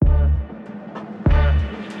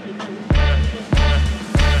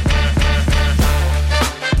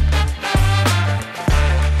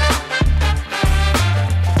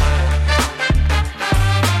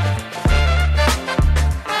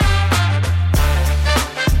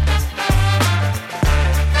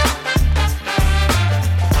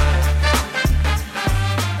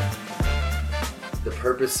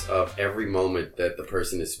about every moment that the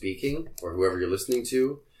person is speaking or whoever you're listening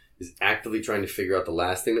to is actively trying to figure out the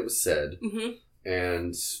last thing that was said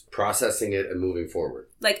and processing it and moving forward.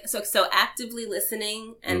 Like, so actively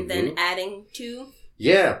listening and then adding to?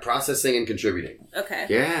 Yeah, processing and contributing. Okay.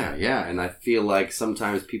 Yeah. And I feel like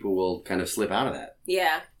sometimes people will kind of slip out of that.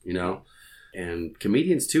 Yeah. You know? And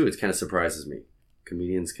comedians, too, it kind of surprises me.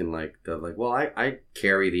 Comedians can they're like, well, I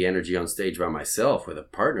carry the energy on stage by myself. With a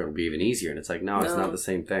partner, it'll be even easier. And it's like, no, it's not the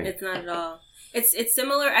same thing. It's not at all. It's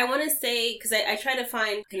similar. I want to say, because I try to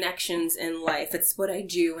find connections in life. It's what I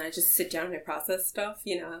do. And I just sit down and I process stuff,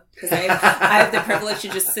 you know, because I have the privilege to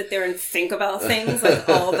just sit there and think about things like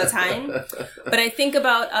all the time. But I think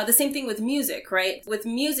about the same thing with music, right? With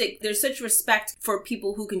music, there's such respect for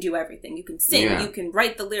people who can do everything. You can sing, you can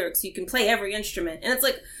write the lyrics, you can play every instrument. And it's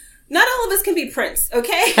like, not all of us can be Prince,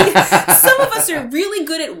 okay? Some of us are really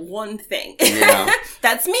good at one thing. Yeah.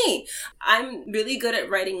 That's me. I'm really good at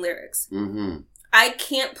writing lyrics. Mm-hmm. I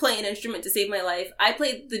can't play an instrument to save my life. I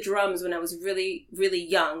played the drums when I was really, really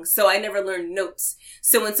young, so I never learned notes.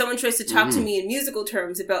 So when someone tries to talk to me in musical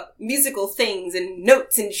terms about musical things and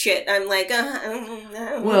notes and shit, I'm like,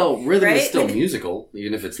 well, rhythm is still musical,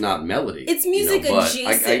 even if it's not melody. It's music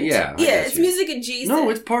adjacent. It's music adjacent. No,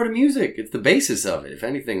 it's part of music. It's the basis of it. If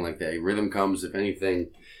anything like that, rhythm comes, if anything,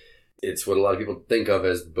 it's what a lot of people think of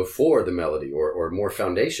as before the melody or more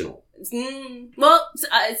foundational. Well,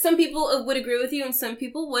 some people would agree with you and some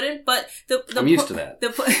people wouldn't, but I'm used to that. The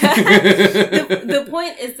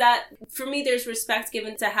point is that for me there's respect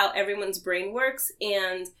given to how everyone's brain works,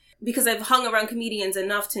 and because I've hung around comedians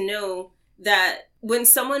enough to know that when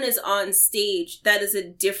someone is on stage, that is a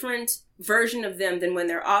different version of them than when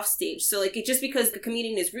they're off stage. So like, just because the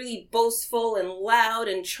comedian is really boastful and loud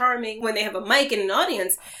and charming when they have a mic and an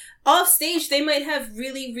audience, off stage, they might have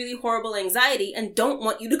really, really horrible anxiety and don't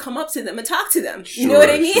want you to come up to them and talk to them. You know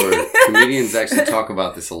what I mean? Sure. Comedians actually talk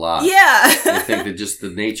about this a lot. Yeah. I think that just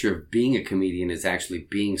the nature of being a comedian is actually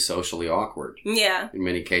being socially awkward. Yeah. In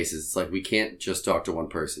many cases, it's like we can't just talk to one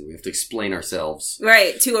person. We have to explain ourselves.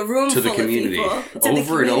 Right. To a room to full the community. Of people.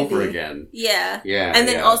 Over and over again. Yeah. Yeah. And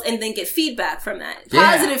then also, and then get feedback from that.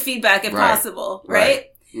 Positive feedback if possible. Right?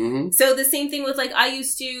 Mm-hmm. So the same thing with like, I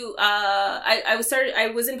used to,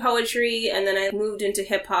 I was in poetry and then I moved into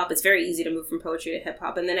hip hop. It's very easy to move from poetry to hip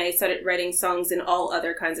hop. And then I started writing songs in all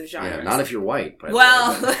other kinds of genres. Yeah, not if you're white.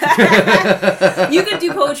 Well, you could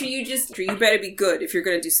do poetry. You better be good if you're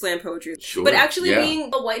going to do slam poetry. Sure. But actually being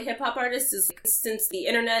a white hip hop artist is, since the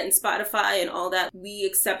internet and Spotify and all that, we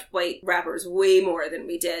accept white rappers way more than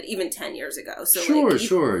we did even 10 years ago. So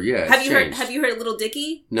sure. Yeah. Have you heard Little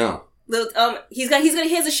Dicky? No. He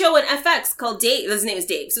has a show on FX called Dave. His name is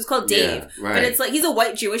Dave, so it's called Dave. Yeah, right. But it's like he's a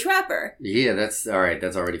white Jewish rapper. Yeah, that's all right.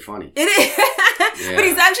 That's already funny. It is, but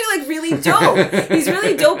he's actually like really dope. He's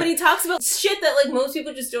really dope, and he talks about shit that like most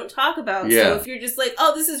people just don't talk about. Yeah. So if you're just like,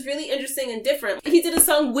 oh, this is really interesting and different, he did a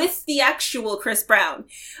song with the actual Chris Brown,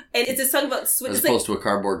 and it's a song about as opposed to a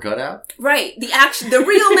cardboard cutout. Right, the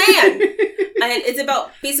real man. And it's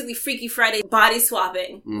about basically Freaky Friday body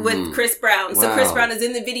swapping with Chris Brown. Wow. So Chris Brown is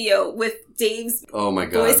in the video with Dave's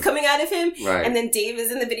voice coming out of him. Right. And then Dave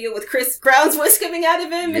is in the video with Chris Brown's voice coming out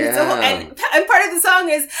of him. And, and part of the song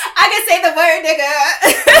is, I can say the word,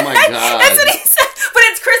 nigga. Oh my God. That's what he said. But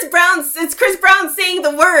it's Chris Brown saying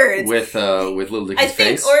the words. With Little Dicky's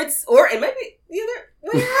face? I think, or it might be the other...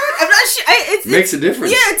 I'm not sure. It makes a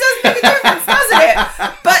difference. Yeah, it does make a difference, doesn't it?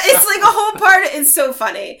 But it's like a whole part. It's so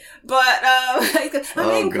funny. But I'm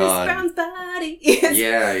in Chris Brown's body.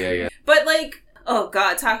 Yeah. But like, oh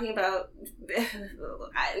God, talking about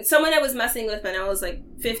someone I was messing with when I was like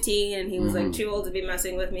 15, and he was like too old to be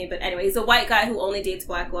messing with me. But anyway, he's a white guy who only dates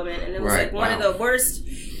black women, and it was like one of the worst.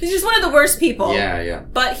 He's just one of the worst people. Yeah.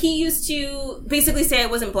 But he used to basically say I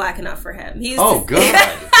wasn't black enough for him.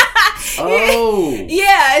 God. Oh.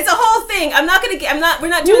 Yeah, it's a whole thing. We're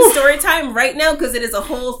not doing story time right now because it is a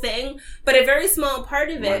whole thing, but a very small part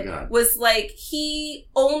of it was like he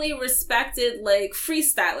only respected like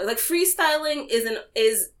freestylers. Like freestyling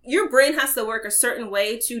is your brain has to work a certain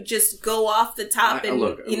way to just go off the top and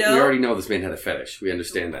look, you know. We already know this man had a fetish. We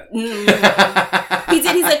understand that. He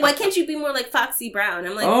did. He's like, why can't you be more like Foxy Brown?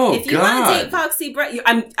 I'm like, if you want to date Foxy Brown,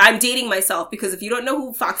 I'm dating myself because if you don't know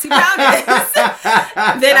who Foxy Brown is,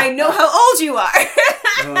 then I know how old you are.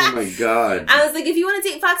 Oh my God. I was like, if you want to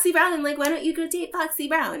date Foxy Brown, I'm like, why don't you go date Foxy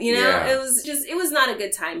Brown? You know, it was not a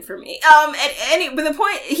good time for me. But the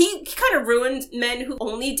point, he kind of ruined men who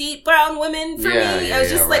only date brown women for me. I was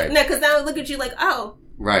just like, no, because now I look at you like, oh.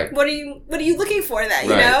 Right. What are you looking for that,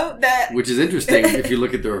 you Right. know? That Which is interesting if you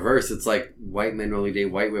look at the reverse. It's like white men only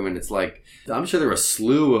date white women. It's like, I'm sure there are a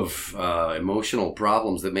slew of emotional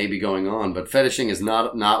problems that may be going on, but fetishing is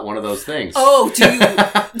not one of those things. Oh,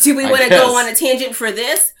 do we want to guess. go on a tangent for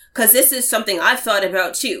this? Because this is something I've thought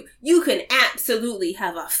about too. You can absolutely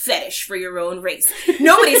have a fetish for your own race.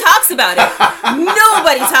 Nobody talks about it.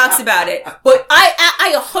 Nobody talks about it. But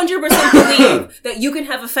I 100% believe that you can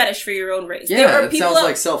have a fetish for your own race. Yeah, there are that people sounds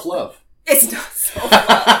like self-love. It's not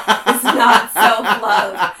self-love. It's not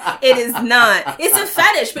self-love. It is not. It's a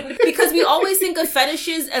fetish, but because we always think of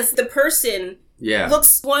fetishes as the person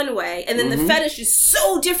looks one way, and then the fetish is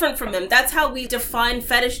so different from them. That's how we define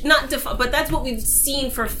fetish. But that's what we've seen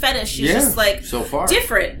for fetish. Is just like so far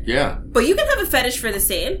different. Yeah. But you can have a fetish for the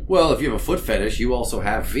same. Well, if you have a foot fetish, you also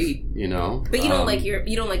have feet. You know. But you don't like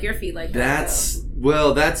your feet like that.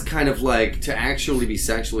 That's kind of like to actually be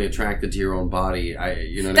sexually attracted to your own body.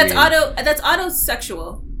 You know what I mean? That's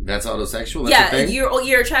autosexual. That's autosexual? That's a thing?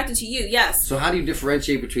 You're attracted to you, yes. So how do you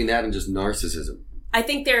differentiate between that and just narcissism? I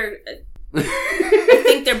think they're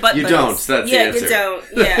butt You buddies. don't, so that's the answer. You don't,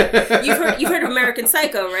 yeah. You've heard of American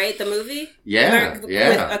Psycho, right? The movie? Yeah.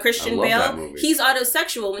 With Christian I love Bale. that movie. He's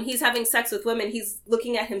autosexual. When he's having sex with women, he's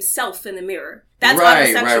looking at himself in the mirror. That's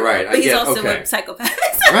right, autosexual. right. But he's also a psychopath.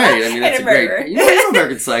 Right, I mean, that's and a great... You know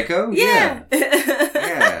American Psycho? Yeah.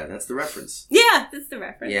 Yeah, that's the reference. Yeah, that's the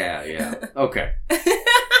reference. Yeah. Okay.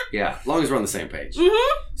 Yeah, as long as we're on the same page.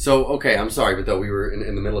 Mm-hmm. So, okay, I'm sorry, but though we were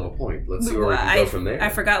in the middle of a point. Let's see where we can go from there. I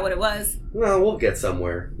forgot what it was. Well, we'll get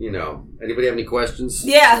somewhere, you know. Anybody have any questions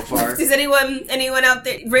so far? Does anyone out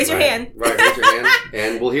there... Raise your hand. Right, raise your hand,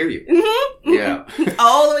 and we'll hear you. Mm-hmm. Yeah.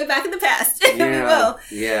 All the way back in the past. Yeah, we will.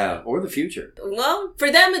 Yeah, or the future. Well, for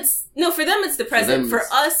them it's the present. For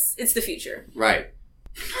us, it's the future. Right.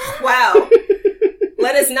 Wow.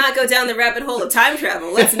 Let us not go down the rabbit hole of time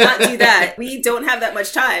travel. Let's not do that. We don't have that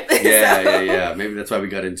much time. Yeah. Maybe that's why we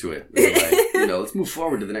got into it. Like, let's move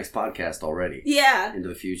forward to the next podcast already. Yeah. Into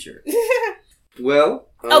the future. Well.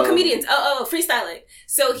 Comedians. Freestyling.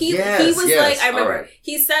 So he was like, I remember,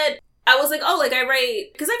 he said, I was like, I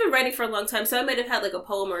write, because I've been writing for a long time, so I might have had like a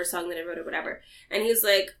poem or a song that I wrote or whatever. And he was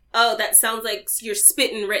like, that sounds like you're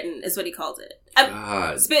spittin' written, is what he called it.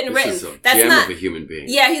 God, spittin' written. Is a That's gem not of a human being.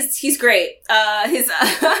 Yeah, he's great.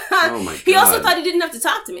 Oh my God. He also thought he didn't have to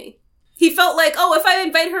talk to me. He felt like, if I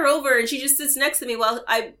invite her over and she just sits next to me while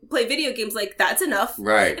I play video games, like, that's enough.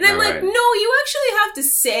 Right. And I'm like, no, you actually have to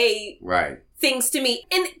say things to me,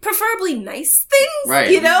 and preferably nice things. Right.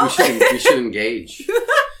 You know? We should engage.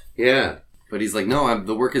 Yeah. But he's like, no,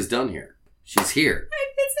 the work is done here. She's here.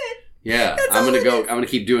 That's it. Yeah. That's I'm going to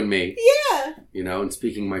keep doing me. Yeah. And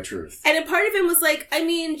speaking my truth. And a part of him was like, I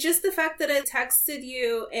mean, just the fact that I texted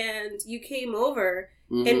you and you came over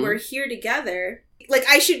and we're here together, like,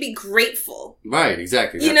 I should be grateful. Right,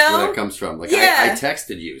 exactly. That's where that comes from. Like, I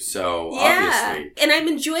texted you, so obviously. And I'm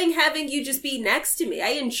enjoying having you just be next to me. I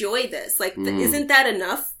enjoy this. Like, isn't that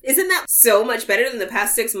enough? Isn't that so much better than the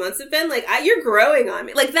past 6 months have been? Like, you're growing on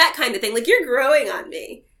me. Like, that kind of thing. Like, you're growing on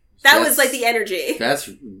me. That was like the energy.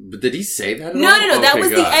 But did he say that? No. That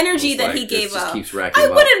was the energy that he gave up. Keeps racking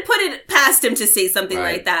up. Wouldn't put it past him to say something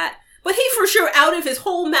like that. But he for sure, out of his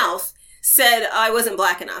whole mouth, said I wasn't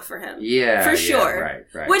black enough for him. Yeah. For sure.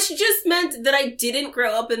 Right. Which just meant that I didn't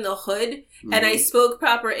grow up in the hood, and I spoke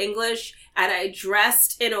proper English, and I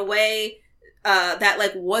dressed in a way that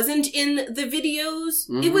like wasn't in the videos.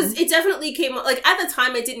 It definitely came like at the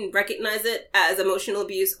time I didn't recognize it as emotional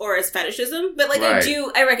abuse or as fetishism, but like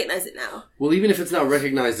I recognize it now. Well, even if it's not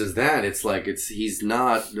recognized as that, it's like he's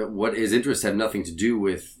not, what his interests have nothing to do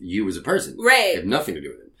with you as a person. Right. They have nothing to do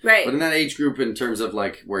with it. Right. But in that age group, in terms of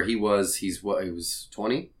like where he was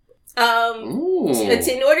 20? It's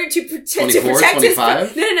in order to protect 25? his...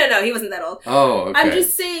 No, he wasn't that old. Oh, okay. I'm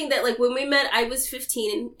just saying that, like, when we met, I was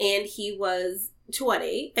 15 and he was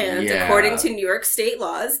 20, and according to New York state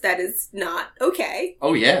laws, that is not okay.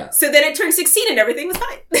 Oh, yeah. So then I turned 16 and everything was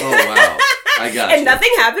fine. Oh, wow. I got And nothing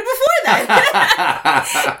happened before that.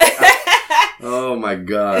 Oh, my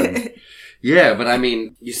God. Yeah, but I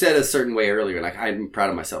mean, you said a certain way earlier, and I'm proud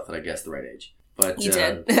of myself that I guessed the right age. But you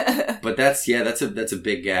did. But that's a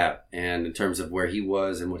big gap. And in terms of where he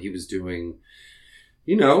was and what he was doing,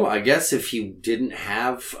 I guess if he didn't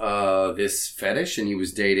have this fetish and he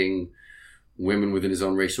was dating women within his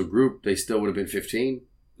own racial group, they still would have been 15.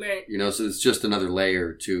 Right. So it's just another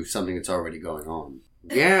layer to something that's already going on.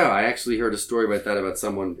 Yeah, I actually heard a story about that, about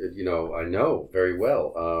someone, I know very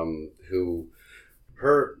well, who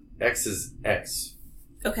her ex's ex.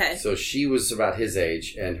 Okay. So she was about his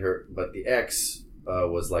age, but the ex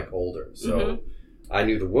was like older. So I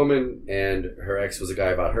knew the woman, and her ex was a guy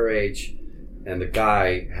about her age, and the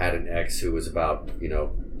guy had an ex who was about,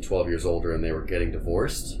 12 years older, and they were getting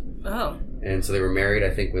divorced. Oh. And so they were married, I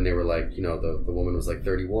think, when they were like, the woman was like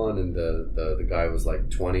 31 and the guy was like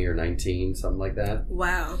 20 or 19, something like that.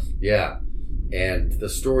 Wow. Yeah. And the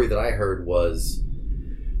story that I heard was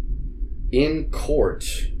in court,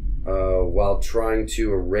 while trying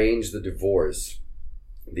to arrange the divorce,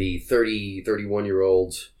 the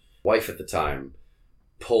 31-year-old wife at the time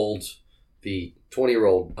pulled the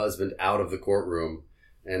 20-year-old husband out of the courtroom,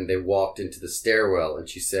 and they walked into the stairwell, and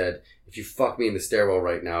she said, "If you fuck me in the stairwell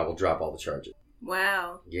right now, we'll drop all the charges."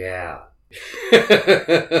 Wow. Yeah.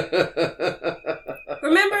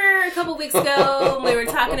 Remember a couple weeks ago we were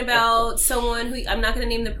talking about someone who, I'm not going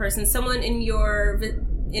to name the person, someone in your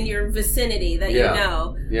vicinity that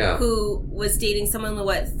who was dating someone,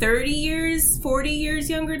 30 years, 40 years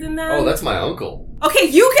younger than that? Oh, that's my uncle.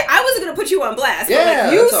 Okay, I wasn't going to put you on blast. Yeah,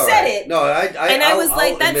 but you said it. No, I'll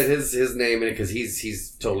that's admit his name in it because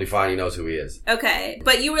he's totally fine. He knows who he is. Okay,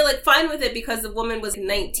 but you were fine with it because the woman was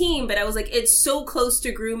 19. But I was it's so close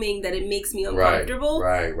to grooming that it makes me uncomfortable.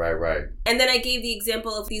 Right. And then I gave the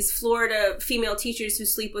example of these Florida female teachers who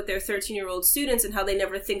sleep with their 13-year-old students and how they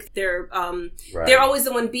never think they're they're always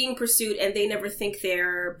the one being pursued, and they never think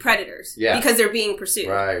they're predators because they're being pursued.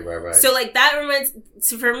 Right. So that reminds.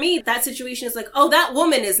 So for me, that situation is that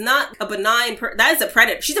woman is not a benign that is a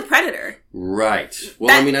predator. She's a predator. Right.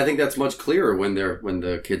 Well, I think that's much clearer when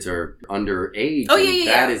the kids are underage. Oh,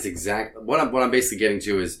 yeah. That is exactly what I'm basically getting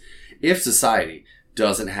to is if society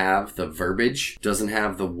doesn't have the verbiage, doesn't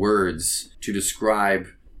have the words to describe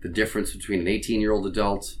the difference between an 18-year-old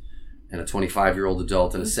adult and a 25-year-old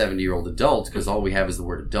adult and a 70-year-old adult, because all we have is the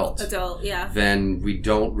word adult. Adult, yeah. Then we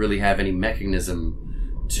don't really have any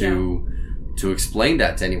mechanism to explain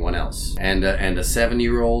that to anyone else. And a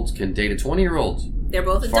 7-year-old can date a 20-year-old. They're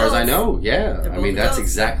both adults. As far as I know, yeah. That's adults.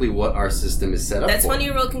 Exactly what our system is set up that for. That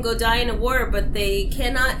 20-year-old can go die in a war, but they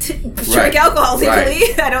cannot drink alcohol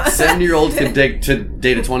legally. Right. 7-year-old can date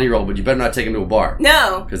a 20-year-old, but you better not take him to a bar.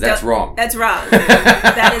 No. Because that's wrong. That's wrong.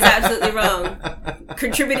 That is absolutely wrong.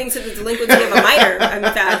 Contributing to the delinquency of a minor,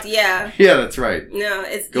 in fact, yeah. Yeah, that's right. No,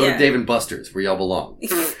 it's... Go to Dave & Buster's, where y'all belong. But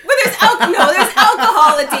there's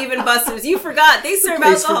alcohol at Dave & Buster's. You forgot. They serve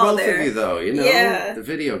alcohol there. For both of you, though. The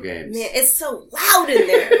video games. Man, it's so loud in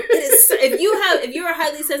there. It is. If you're a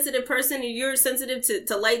highly sensitive person and you're sensitive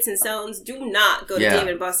to lights and sounds, do not go to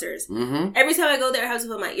Dave & Buster's. Mm-hmm. Every time I go there, I have to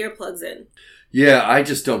put my earplugs in. Yeah, I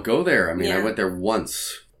just don't go there. I went there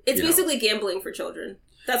once. It's basically gambling for children.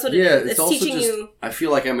 That's what it is. It's also teaching you. I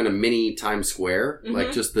feel like I'm in a mini Times Square.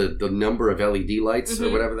 Mm-hmm. Just the number of LED lights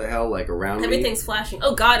or whatever the hell, around Everything's flashing.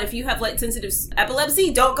 Oh, God, if you have light-sensitive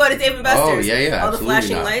epilepsy, don't go to Dave & Buster's. Oh, yeah. All the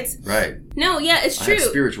flashing lights. Right. No, yeah, it's true. I have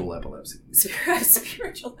spiritual epilepsy.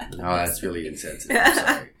 Spiritual epilepsy. No, that's really insensitive. I'm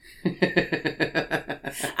sorry.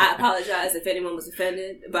 I apologize if anyone was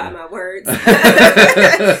offended by my words.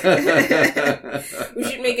 We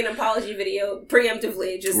should make an apology video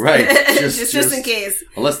preemptively, just in case.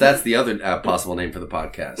 Unless that's the other possible name for the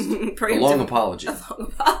podcast. A long apology. A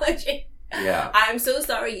long apology. Yeah. I'm so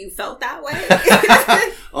sorry you felt that way.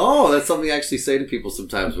 Oh, that's something I actually say to people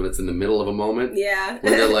sometimes when it's in the middle of a moment. Yeah.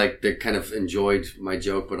 When they kind of enjoyed my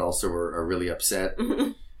joke, but also are really upset.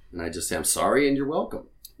 Mm-hmm. And I just say, I'm sorry and you're welcome.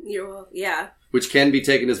 You're welcome. Yeah. Which can be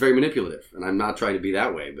taken as very manipulative. And I'm not trying to be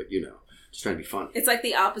that way, but just trying to be fun. It's like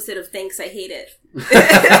the opposite of thanks, I hate it.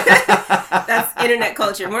 That's internet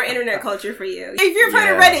culture. More internet culture for you. If you're part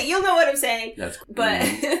of Reddit, you'll know what I'm saying. That's cool.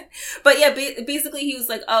 But yeah, basically he was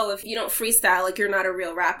like, oh, if you don't freestyle, you're not a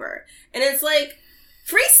real rapper. And it's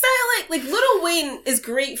freestyling, Lil Wayne is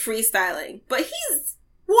great freestyling, but he's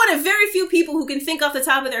one of very few people who can think off the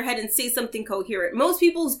top of their head and say something coherent. Most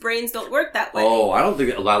people's brains don't work that way. Oh, I don't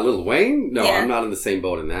think Lil Wayne? No, I'm not in the same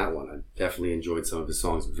boat in that one. I definitely enjoyed some of his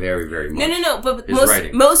songs very, very much. No, but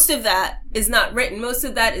most of that is not written. Most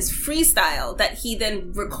of that is freestyle that he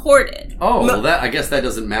then recorded. Oh, well, I guess that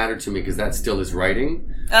doesn't matter to me because that still is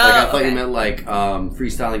writing. I thought you meant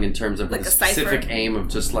freestyling in terms of a specific aim of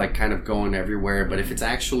just kind of going everywhere. But if it's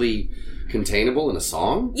actually containable in a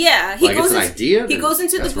song, it's an idea. He goes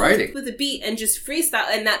into the booth with a beat and just freestyle,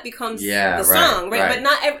 and that becomes the song, right?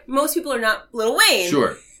 But most people are not Lil Wayne.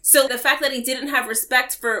 Sure. So the fact that he didn't have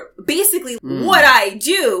respect for basically what I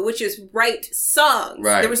do, which is write songs.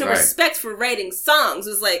 Right, there was no respect for writing songs.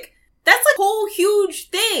 It was that's a whole huge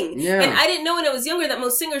thing. Yeah. And I didn't know when I was younger that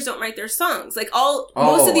most singers don't write their songs.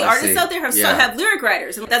 Most of the artists out there have lyric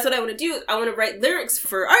writers. And that's what I want to do. I want to write lyrics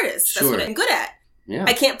for artists. That's what I'm good at. Yeah.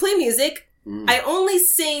 I can't play music. I only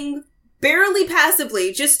sing barely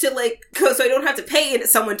passively just to so I don't have to pay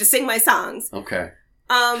someone to sing my songs. Okay.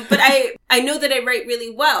 But I know that I write really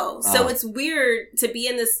well. So it's weird to be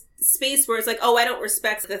in this space where it's like, oh, I don't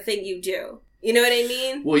respect the thing you do. You know what I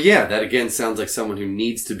mean? Well, yeah, that again sounds like someone who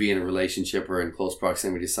needs to be in a relationship or in close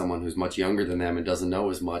proximity to someone who's much younger than them and doesn't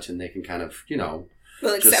know as much, and they can kind of,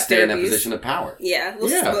 We'll just stay in that position of power. Yeah,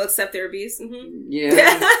 we'll accept their abuse. Mm-hmm.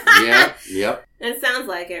 Yeah, yep. It sounds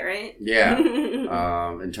like it, right? Yeah,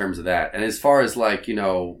 in terms of that. And as far as like,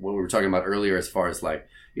 what we were talking about earlier, as far as like,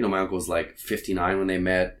 my uncle was like 59 when they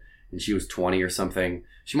met, and she was 20 or something.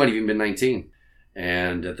 She might have even been 19.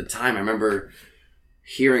 And at the time, I remember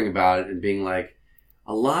hearing about it and being like,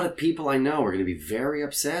 a lot of people I know are going to be very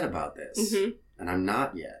upset about this. Mm-hmm. And I'm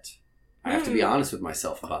not yet. I have to be honest with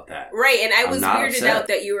myself about that. Right, and I was weirded out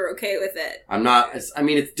that you were okay with it. I'm not,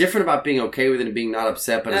 it's different about being okay with it and being not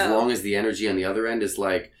upset, but as long as the energy on the other end is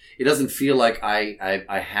like, it doesn't feel like I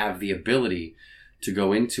have the ability to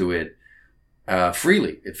go into it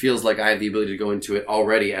freely. It feels like I have the ability to go into it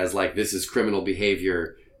already as like, this is criminal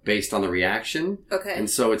behavior based on the reaction. Okay.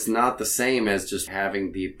 And so it's not the same as just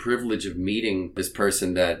having the privilege of meeting this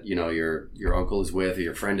person that, your uncle is with or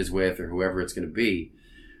your friend is with or whoever it's going to be.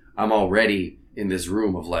 I'm already in this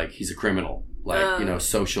room of like, he's a criminal, like,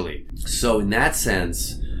 socially. So in that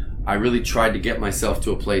sense, I really tried to get myself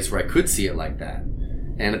to a place where I could see it like that.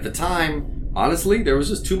 And at the time, honestly, there was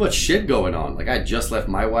just too much shit going on. Like, I had just left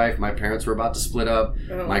my wife. My parents were about to split up.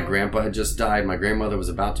 Oh. My grandpa had just died. My grandmother was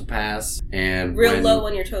about to pass. And real low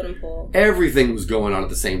on your totem pole. Everything was going on at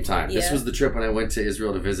the same time. Yeah. This was the trip when I went to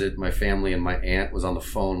Israel to visit my family, and my aunt was on the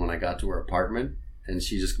phone when I got to her apartment. And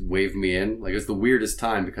she just waved me in. Like, it was the weirdest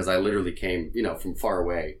time because I literally came, from far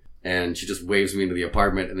away. And she just waves me into the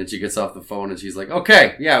apartment. And then she gets off the phone and she's like,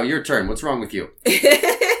 okay, yeah, your turn. What's wrong with you?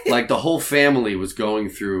 Like, the whole family was going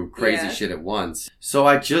through crazy shit at once. So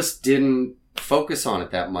I just didn't focus on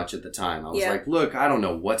it that much at the time. I was like, look, I don't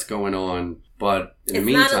know what's going on. But in the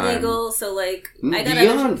meantime... It's not illegal, so like... I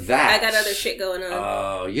got other shit going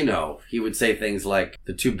on. He would say things like,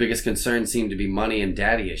 the two biggest concerns seem to be money and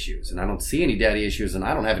daddy issues. And I don't see any daddy issues, and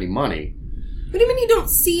I don't have any money. What do you mean you don't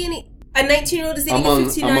see any... A 19-year-old is dating a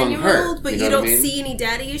 59-year-old, but you don't see any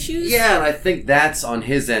daddy issues? Yeah, and I think that's on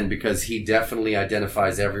his end because he definitely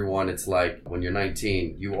identifies everyone. It's like, when you're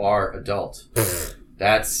 19, you are adult.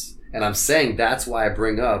 And I'm saying that's why I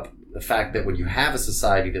bring up the fact that when you have a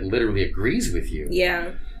society that literally agrees with you,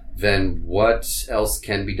 then what else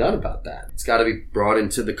can be done about that? It's got to be brought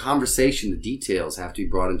into the conversation. The details have to be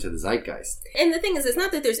brought into the zeitgeist. And the thing is, it's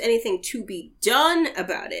not that there's anything to be done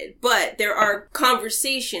about it, but there are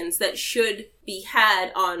conversations that should be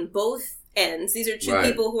had on both ends. These are two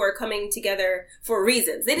people who are coming together for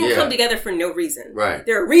reasons. They didn't come together for no reason. Right.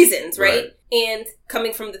 There are reasons, right? And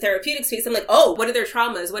coming from the therapeutic space, I'm like, oh, what are their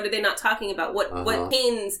traumas? What are they not talking about? What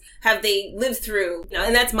pains have they lived through?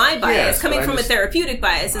 And that's my bias. Coming from a therapeutic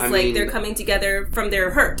bias is they're coming together from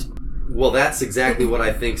their hurt. Well, that's exactly what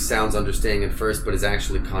I think sounds understanding at first, but is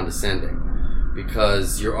actually condescending.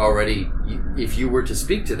 Because you're already, if you were to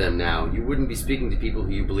speak to them now, you wouldn't be speaking to people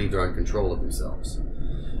who you believe are in control of themselves.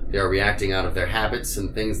 They are reacting out of their habits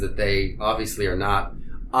and things that they obviously are not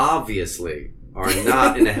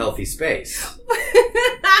in a healthy space.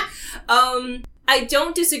 I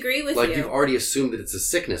don't disagree with you. Like, you've already assumed that it's a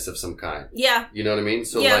sickness of some kind. Yeah. You know what I mean?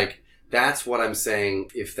 So, that's what I'm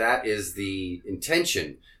saying. If that is the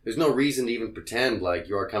intention, there's no reason to even pretend like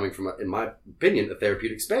you are coming from, in my opinion, a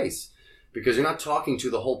therapeutic space. Because you're not talking to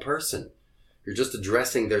the whole person. You're just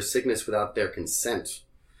addressing their sickness without their consent.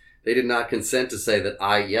 They did not consent to say that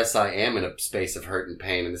I am in a space of hurt and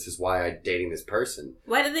pain, and this is why I'm dating this person.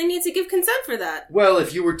 Why do they need to give consent for that? Well,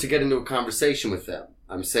 if you were to get into a conversation with them,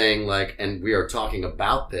 I'm saying and we are talking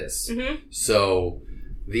about this. Mm-hmm. So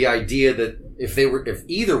the idea that if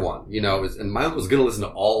either one, and my uncle's going to listen to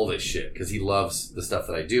all this shit because he loves the stuff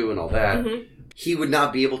that I do and all that, he would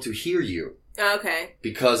not be able to hear you. Okay.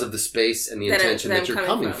 Because of the space and the intention that you're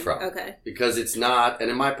coming from. Okay. Because it's not,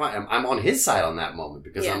 and in my point, I'm on his side on that moment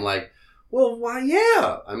because I'm like, well, why,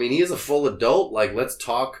 yeah. I mean, he is a full adult. Like, let's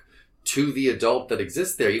talk to the adult that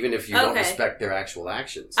exists there, even if you don't respect their actual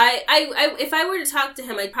actions. If I were to talk to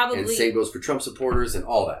him, I'd probably... And same goes for Trump supporters and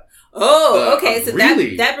all that. Oh, okay. So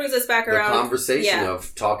really, that brings us back around. The conversation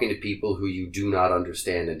of talking to people who you do not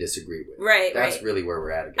understand and disagree with. Right, That's really where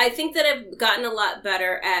we're at again. I think that I've gotten a lot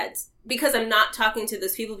better at... Because I'm not talking to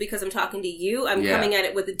those people because I'm talking to you, I'm coming at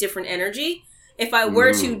it with a different energy. If I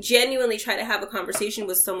were to genuinely try to have a conversation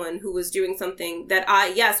with someone who was doing something that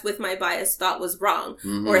I, with my bias, thought was wrong,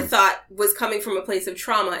 or thought was coming from a place of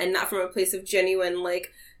trauma and not from a place of genuine,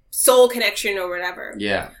 soul connection or whatever.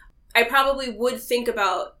 Yeah. I probably would think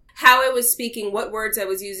about how I was speaking, what words I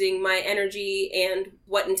was using, my energy, and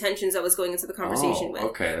what intentions I was going into the conversation with.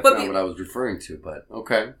 Okay, that's not what I was referring to, but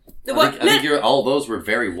okay. I think all those were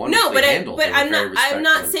very wonderfully handled. But I'm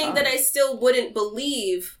not saying that I still wouldn't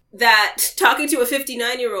believe that talking to a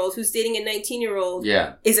 59-year-old who's dating a 19-year-old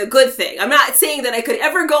is a good thing. I'm not saying that I could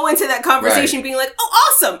ever go into that conversation being like,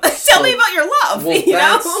 oh, awesome, tell me about your love, you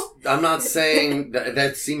know? I'm not saying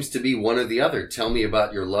that seems to be one or the other. Tell me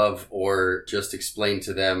about your love, or just explain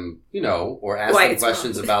to them, you know, or ask them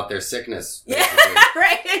questions about their sickness. Yeah,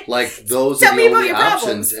 right. Like, those are the only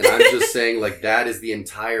options. And I'm just saying, like, that is the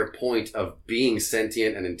entire point of being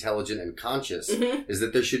sentient and intelligent and conscious, is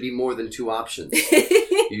that there should be more than two options.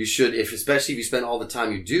 You should, especially if you spend all the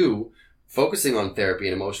time you do focusing on therapy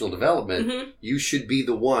and emotional development, you should be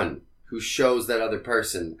the one who shows that other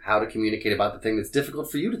person how to communicate about the thing that's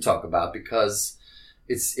difficult for you to talk about, because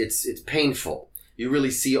it's painful. You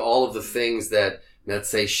really see all of the things that, let's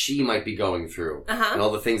say, she might be going through, and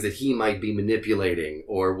all the things that he might be manipulating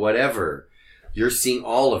or whatever. You're seeing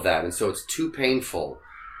all of that, and so it's too painful.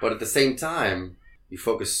 But at the same time, you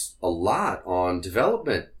focus a lot on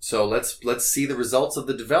development. So let's see the results of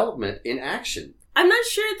the development in action. I'm not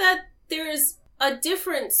sure that there's a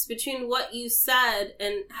difference between what you said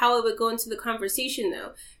and how it would go into the conversation,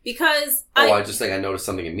 though. Because I just think I noticed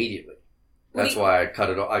something immediately. That's why I cut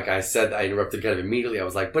it off. Like I said, I interrupted kind of immediately. I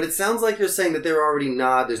was like, but it sounds like you're saying that they're already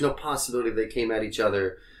not, there's no possibility they came at each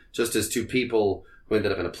other just as two people who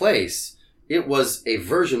ended up in a place. It was a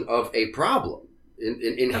version of a problem.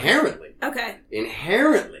 Inherently. Okay.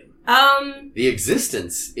 Inherently. The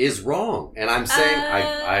existence is wrong. And I'm saying,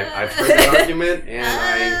 I've heard the argument,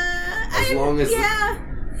 and as long as...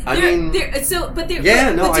 I get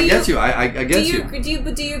you. I get you.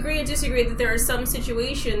 But do you agree or disagree that there are some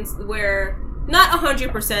situations where, not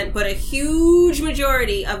 100%, but a huge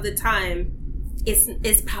majority of the time,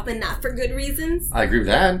 it's probably not for good reasons? I agree with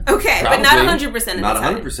that. Okay, probably, but not 100% of the time. Not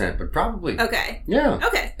 100%, but probably. Okay. Yeah.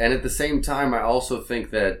 Okay. And at the same time, I also think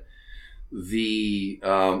that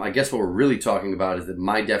I guess what we're really talking about is that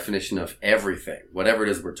my definition of everything, whatever it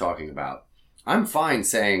is we're talking about, I'm fine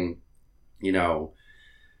saying, you know,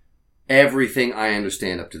 everything I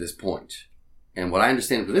understand up to this point. And what I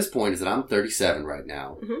understand up to this point is that I'm 37 right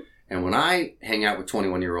now. And when I hang out with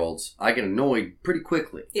 21-year-olds, I get annoyed pretty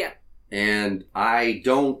quickly. Yeah. And I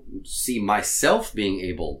don't see myself being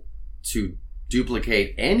able to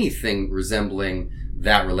duplicate anything resembling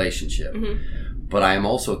that relationship. But I am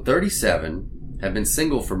also 37, have been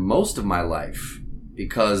single for most of my life,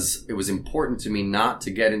 because it was important to me not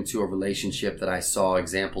to get into a relationship that I saw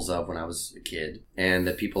examples of when I was a kid, and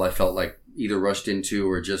that people I felt like either rushed into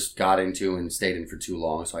or just got into and stayed in for too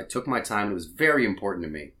long. So I took my time. It was very important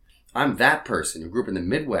to me. I'm that person who grew up in the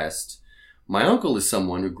Midwest. My uncle is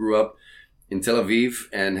someone who grew up in Tel Aviv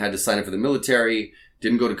and had to sign up for the military,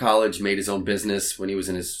 didn't go to college, made his own business when he was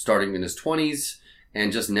starting in his 20s,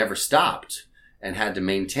 and just never stopped, and had to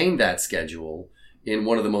maintain that schedule in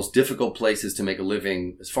one of the most difficult places to make a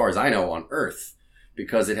living, as far as I know, on earth,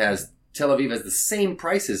 because Tel Aviv has the same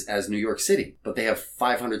prices as New York City, but they have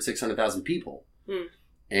 500, 600,000 people.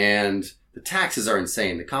 And the taxes are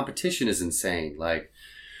insane. The competition is insane. Like,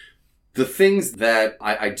 the things that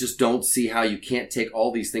I just don't see how you can't take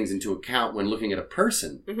all these things into account when looking at a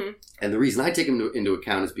person. And the reason I take them into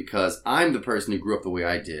account is because I'm the person who grew up the way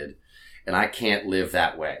I did, and I can't live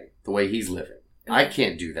that way, the way he's living. I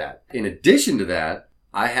can't do that. In addition to that,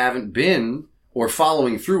 I haven't been, or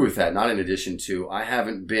following through with that, not in addition to, I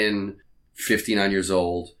haven't been 59 years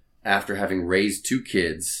old after having raised 2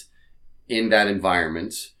 kids in that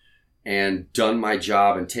environment and done my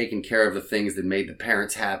job and taken care of the things that made the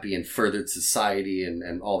parents happy and furthered society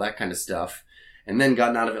and all that kind of stuff, and then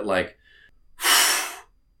gotten out of it like,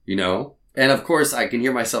 you know? And of course, I can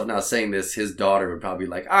hear myself now saying this. His daughter would probably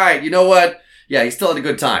be like, all right, you know what? Yeah, he still had a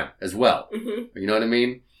good time as well. You know what I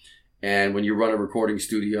mean? And when you run a recording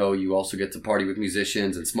studio, you also get to party with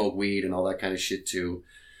musicians and smoke weed and all that kind of shit too.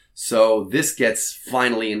 So this gets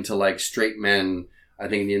finally into like straight men, I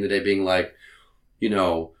think, at the end of the day, being like, you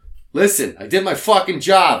know, listen, I did my fucking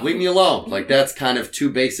job. Leave me alone. Like, that's kind of too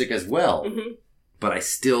basic as well. But I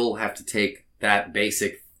still have to take that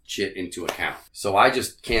basic shit into account. So I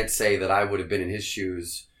just can't say that I would have been in his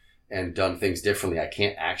shoes and done things differently. I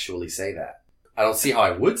can't actually say that. I don't see how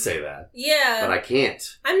I would say that. Yeah. But I can't.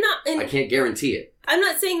 I can't guarantee it. I'm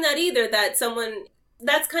not saying that either, that someone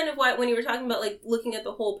That's kind of why when you were talking about like looking at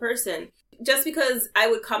the whole person, just because I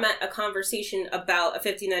would come at a conversation about a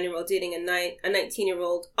 59-year-old dating a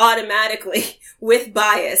 19-year-old automatically with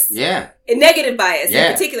bias. Yeah. A negative bias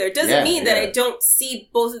in particular. It doesn't mean that yeah. I don't see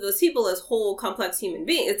both of those people as whole, complex human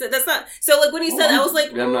beings. That's not... So, like, when he said, I was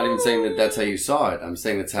like... I'm not even saying that that's how you saw it. I'm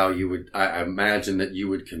saying that's how you would... I imagine that you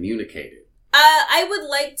would communicate it. I would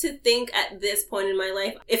like to think at this point in my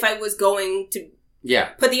life, if I was going to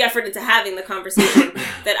put the effort into having the conversation,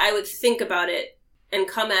 that I would think about it and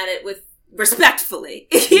come at it with respectfully,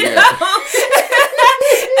 you know?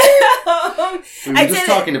 We were just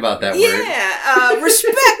talking about that word. Yeah,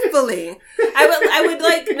 respectfully. I would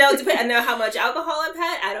like, I know how much alcohol I've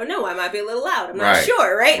had. I don't know. I might be a little loud. I'm not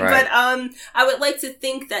sure, right? But I would like to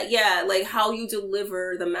think that, like how you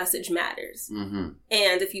deliver the message matters. Mm-hmm.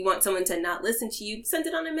 And if you want someone to not listen to you, send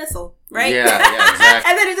it on a missile, right? Yeah, exactly.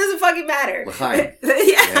 And then it doesn't fucking matter.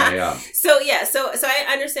 Yeah. So I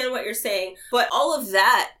understand what you're saying, but all of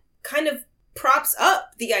that kind of props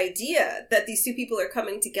up the idea that these two people are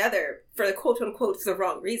coming together for the quote unquote the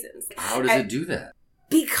wrong reasons. How does it do that?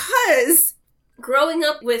 Because growing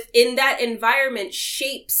up in that environment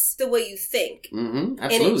shapes the way you think. Mm-hmm.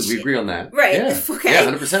 Absolutely. We agree on that. Right. Yeah. Okay.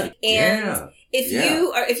 Yeah, 100%. And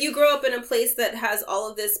if you grow up in a place that has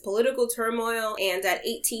all of this political turmoil, and at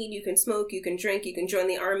 18 you can smoke, you can drink, you can join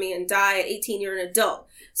the army and die. At 18 you're an adult.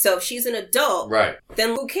 So if she's an adult, then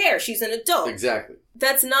who cares? She's an adult. Exactly.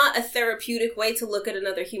 That's not a therapeutic way to look at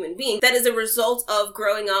another human being. That is a result of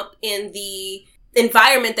growing up in the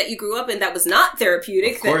environment that you grew up in that was not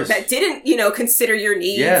therapeutic, that didn't, consider your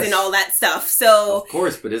needs and all that stuff. So, of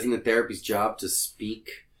course, but isn't it therapy's job to speak,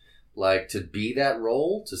 like, to be that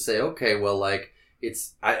role? To say, okay, well, like,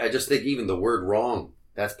 it's, I just think even the word wrong,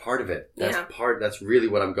 that's part of it. That's really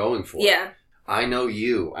what I'm going for. Yeah. I know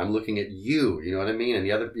you. I'm looking at you. You know what I mean? And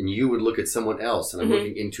you would look at someone else, and I'm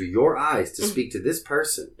looking into your eyes to speak to this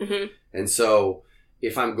person. Mm-hmm. And so,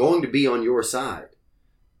 if I'm going to be on your side,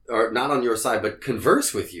 or not on your side, but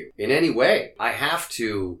converse with you in any way, I have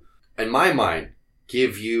to, in my mind,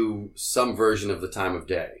 give you some version of the time of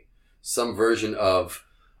day, some version of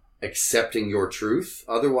accepting your truth.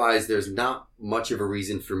 Otherwise, there's not much of a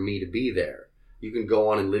reason for me to be there. You can go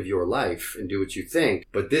on and live your life and do what you think,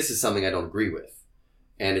 but this is something I don't agree with.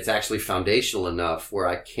 And it's actually foundational enough where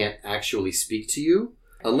I can't actually speak to you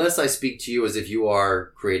unless I speak to you as if you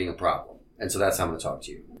are creating a problem. And so that's how I'm going to talk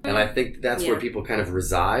to you. And I think that's where people kind of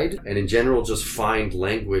reside, and in general just find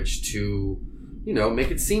language to, make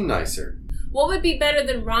it seem nicer. What would be better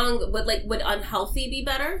than wrong? Would unhealthy be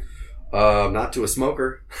better? Not to a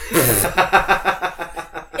smoker.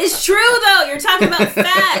 It's true, though. You're talking about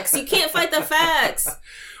facts. You can't fight the facts.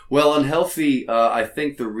 Well, unhealthy, I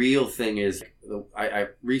think the real thing is, I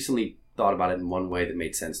recently thought about it in one way that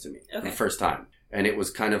made sense to me. Okay. The first time. And it was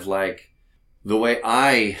kind of like the way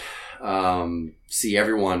I see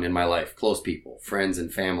everyone in my life, close people, friends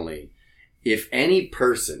and family. If any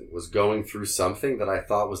person was going through something that I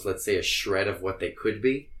thought was, let's say, a shred of what they could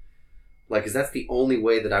be, because that's the only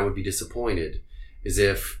way that I would be disappointed, is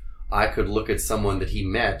if I could look at someone that he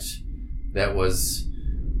met that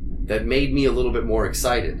made me a little bit more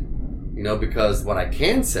excited. Because what I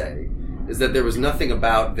can say is that there was nothing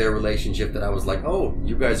about their relationship that I was like, oh,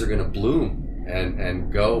 you guys are going to bloom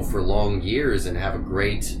and go for long years and have a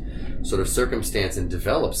great sort of circumstance and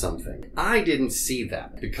develop something. I didn't see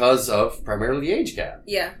that because of primarily the age gap.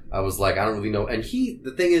 Yeah. I was like, I don't really know. And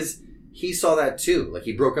the thing is, he saw that too. Like,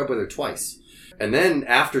 he broke up with her twice. And then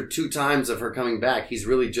after 2 times of her coming back, he's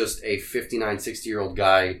really just a 59, 60-year-old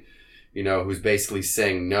guy, who's basically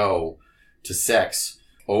saying no to sex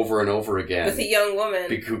over and over again. With a young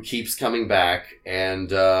woman. Who keeps coming back. And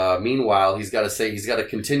meanwhile, he's got to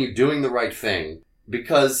continue doing the right thing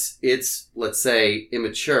because it's, let's say,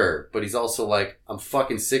 immature. But he's also like, I'm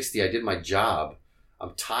fucking 60. I did my job.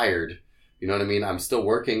 I'm tired. You know what I mean? I'm still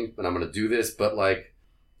working, but I'm going to do this. But like,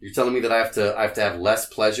 you're telling me that I have to have less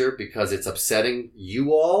pleasure because it's upsetting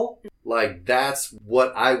you all? Like, that's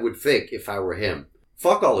what I would think if I were him.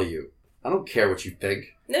 Fuck all of you. I don't care what you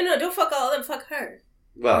think. No, don't fuck all of them. Fuck her.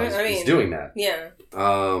 Well, he's doing that. Yeah.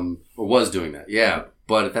 Or was doing that. Yeah.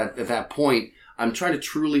 But at that point, I'm trying to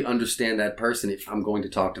truly understand that person if I'm going to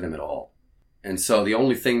talk to them at all. And so the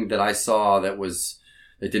only thing that I saw that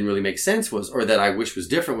didn't really make sense or that I wish was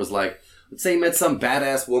different was like, let's say he met some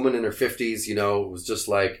badass woman in her 50s, it was just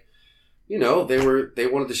like, they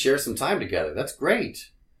wanted to share some time together. That's great.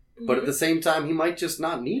 Mm-hmm. But at the same time, he might just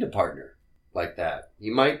not need a partner like that. He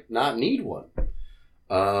might not need one.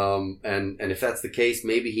 And if that's the case,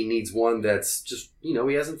 maybe he needs one that's just, he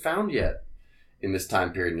hasn't found yet in this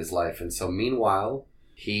time period in his life. And so meanwhile,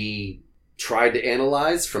 he tried to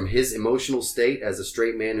analyze from his emotional state as a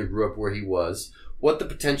straight man who grew up where he was, what the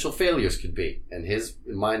potential failures could be. And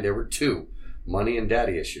in mind, there were two: money and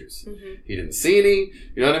daddy issues. Mm-hmm. He didn't see any,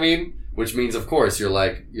 you know what I mean? Which means, of course,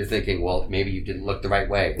 you're thinking, well, maybe you didn't look the right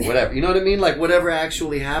way, or whatever. You know what I mean? Like, whatever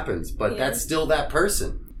actually happens. But that's still that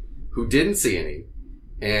person who didn't see any.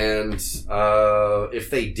 And if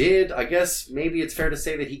they did, I guess maybe it's fair to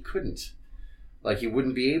say that he couldn't. Like, he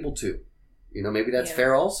wouldn't be able to. You know, maybe that's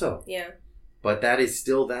fair also. Yeah. But that is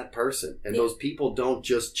still that person. And those people don't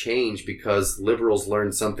just change because liberals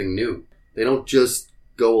learned something new. They don't just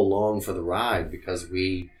go along for the ride because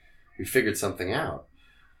we figured something out.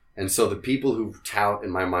 And so the people who tout,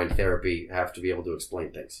 in my mind, therapy have to be able to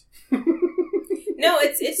explain things. No,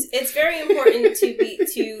 it's very important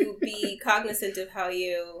to be cognizant of how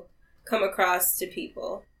you come across to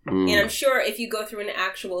people. And I'm sure if you go through an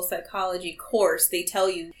actual psychology course, they tell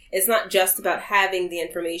you it's not just about having the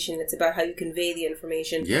information, it's about how you convey the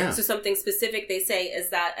information. Yeah. So something specific they say is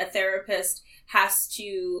that a therapist has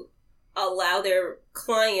to allow their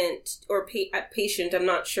client or patient, I'm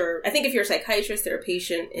not sure. I think if you're a psychiatrist, they're a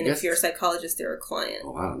patient, and if you're a psychologist, they're a client.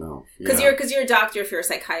 Oh, I don't know. Because you're a doctor if you're a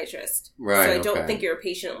psychiatrist. Right. So I don't think you're a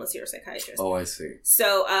patient unless you're a psychiatrist. Oh, I see.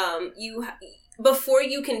 So before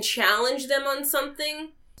you can challenge them on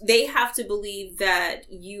something, they have to believe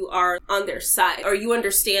that you are on their side, or you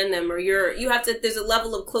understand them, or there's a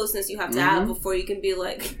level of closeness you have to have before you can be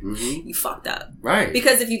like, you fucked up. Right.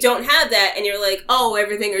 Because if you don't have that and you're like, oh,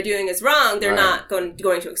 everything you're doing is wrong, they're not going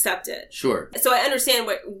to accept it. Sure. So I understand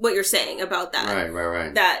what you're saying about that.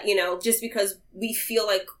 Right. That, just because we feel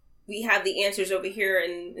like we have the answers over here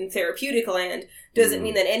in therapeutic land doesn't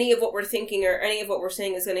mean that any of what we're thinking or any of what we're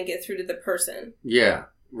saying is going to get through to the person. Yeah.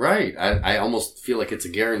 Right. I almost feel like it's a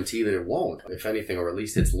guarantee that it won't, if anything, or at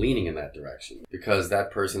least it's leaning in that direction. Because that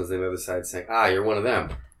person is on the other side saying, you're one of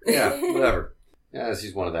them. Yeah, whatever. Yeah,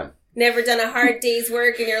 she's one of them. Never done a hard day's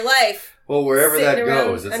work in your life. Well, wherever that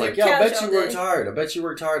goes, it's like, I bet you worked hard. I bet you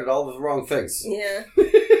worked hard at all the wrong things. Yeah.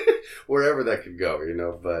 Wherever that could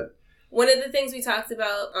go, but... One of the things we talked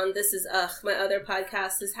about on This Is Ugh, my other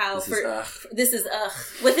podcast, is how This is ugh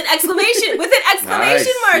with an exclamation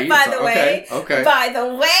mark, by the way. Okay. By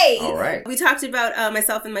the way. All right. We talked about,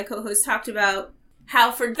 myself and my co-host talked about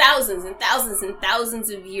how for thousands and thousands and thousands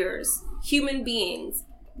of years, human beings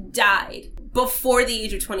died before the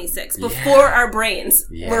age of 26, before our brains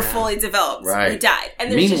were fully developed. Right. We died.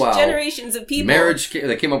 And there's just generations of people.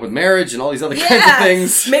 They came up with marriage and all these other kinds of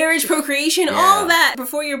things. Marriage, procreation, all that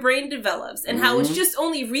before your brain develops. And how it's just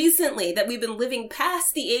only recently that we've been living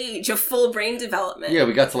past the age of full brain development. Yeah,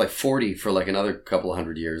 we got to like 40 for like another couple of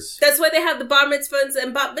 100 years. That's why they have the bar mitzvahs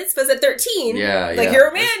and bat mitzvahs at 13. Yeah, like you're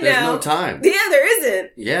a man now. There's no time. Yeah, there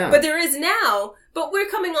isn't. Yeah. But there is now. But we're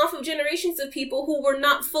coming off of generations of people who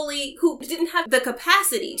didn't have the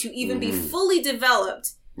capacity to even be fully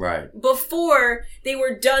developed. Right. Before they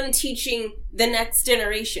were done teaching the next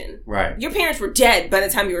generation. Right. Your parents were dead by the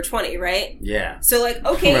time you were 20, right? Yeah. So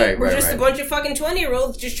we're just a bunch of fucking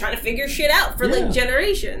 20-year-olds just trying to figure shit out for like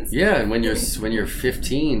generations. Yeah, and when you're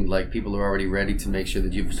 15, like people are already ready to make sure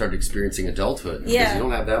that you've started experiencing adulthood. Because you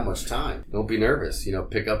don't have that much time. Don't be nervous.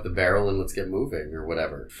 Pick up the barrel and let's get moving or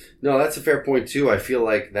whatever. No, that's a fair point too. I feel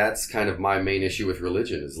like that's kind of my main issue with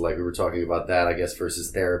religion is like we were talking about that, I guess,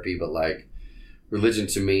 versus therapy, but like religion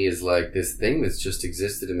to me is like this thing that's just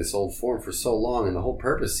existed in this old form for so long, and the whole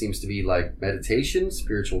purpose seems to be like meditation,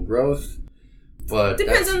 spiritual growth, but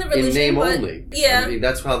depends on the religion, in name only. Yeah. I mean,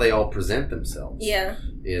 that's how they all present themselves. Yeah.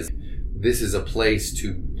 This is a place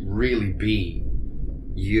to really be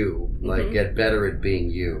you, like get better at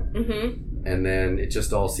being you. Mm-hmm. And then it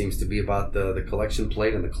just all seems to be about the collection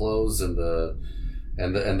plate and the clothes and the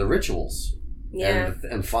rituals. Yeah.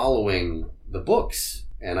 And following the books.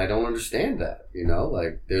 And I don't understand that,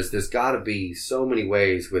 like there's got to be so many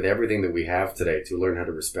ways with everything that we have today to learn how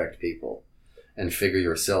to respect people and figure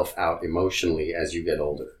yourself out emotionally as you get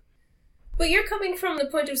older. But you're coming from the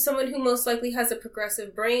point of someone who most likely has a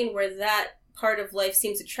progressive brain where that part of life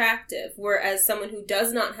seems attractive, whereas someone who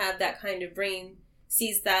does not have that kind of brain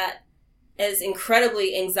sees that as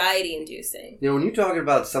incredibly anxiety-inducing. When you're talking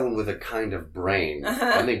about someone with a kind of brain,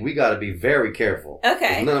 I think we got to be very careful.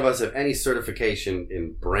 Okay. None of us have any certification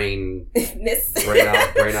in brain... Brain-ology.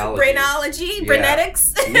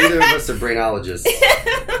 Brainetics. Neither of us are brainologists.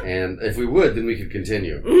 And if we would, then we could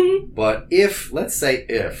continue. Mm-hmm. But let's say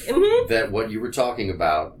that what you were talking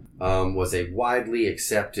about was a widely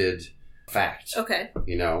accepted fact. Okay.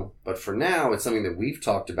 But for now, it's something that we've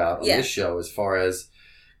talked about on this show as far as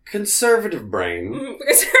conservative brain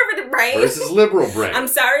versus liberal brain. I'm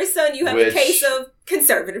sorry, son, you have a case of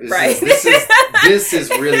Conservative brain. This is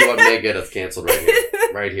really what may get us canceled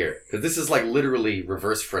right here. Because this is like literally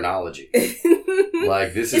reverse phrenology.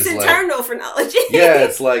 Like this is it's internal phrenology. Yeah,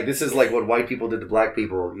 it's like this is like what white people did to black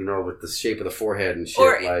people, with the shape of the forehead and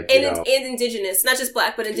shit. And indigenous, not just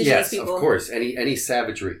black, but indigenous people. Yes, of course. Any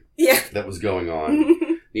savagery that was going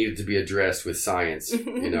on needed to be addressed with science.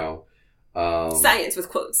 Science with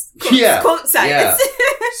quotes. Quote science. Yeah.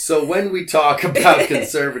 So when we talk about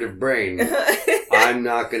conservative brain, I'm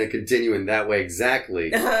not going to continue in that way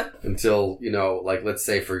exactly until, let's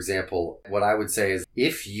say, for example, what I would say is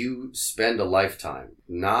if you spend a lifetime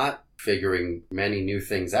not figuring many new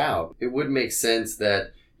things out, it would make sense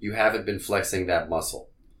that you haven't been flexing that muscle.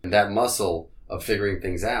 And that muscle of figuring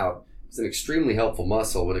things out is an extremely helpful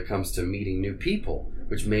muscle when it comes to meeting new people,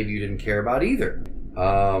 which maybe you didn't care about either.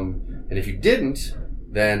 And if you didn't,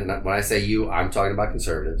 then when I say you, I'm talking about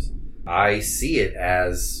conservatives. I see it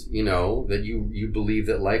as, that you believe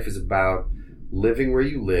that life is about living where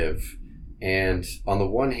you live. And on the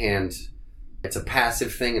one hand, it's a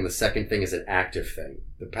passive thing. And the second thing is an active thing.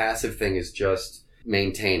 The passive thing is just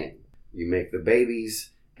maintaining. You make the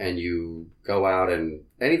babies and you go out and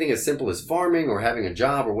anything as simple as farming or having a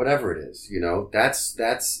job or whatever it is,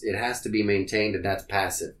 it has to be maintained, and that's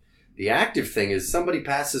passive. The active thing is somebody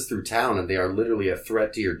passes through town and they are literally a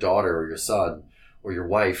threat to your daughter or your son or your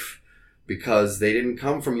wife because they didn't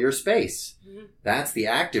come from your space. Mm-hmm. That's the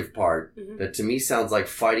active part that to me sounds like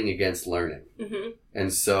fighting against learning. Mm-hmm.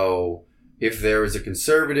 And so if there is a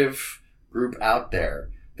conservative group out there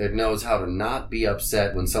that knows how to not be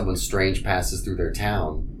upset when someone strange passes through their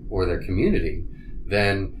town or their community,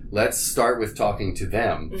 then let's start with talking to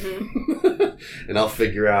them. Mm-hmm. And I'll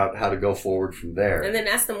figure out how to go forward from there. And then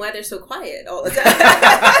ask them why they're so quiet all the time.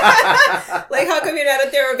 Like, how come you're not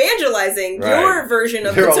out there evangelizing your version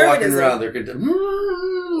of conservatism? They're all walking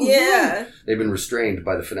around. Yeah. They've been restrained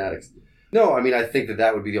by the fanatics. No, I mean, I think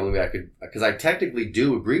that would be the only way I could, because I technically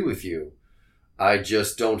do agree with you. I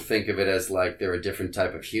just don't think of it as like they're a different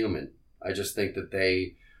type of human. I just think that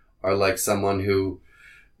they are like someone who,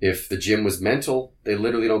 if the gym was mental, they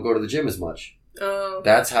literally don't go to the gym as much. Oh.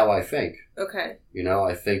 That's how I think. Okay.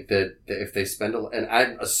 I think that if they spend and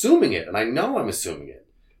I'm assuming it, and I know I'm assuming it,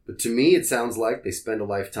 but to me it sounds like they spend a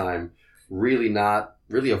lifetime really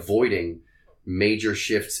avoiding major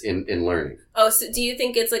shifts in learning. Oh, so do you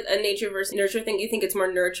think it's like a nature versus nurture thing? You think it's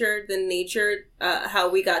more nurture than nature? How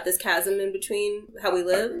we got this chasm in between how we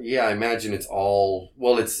live? Yeah, I imagine it's all,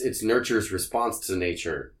 it's nurture's response to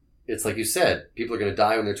nature. It's like you said, people are going to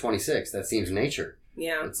die when they're 26. That seems nature.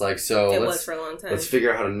 Yeah. It's like, it was for a long time. Let's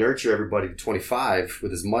figure out how to nurture everybody to 25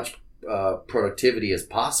 with as much productivity as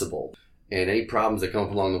possible. And any problems that come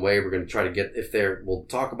up along the way, we're going to try to we'll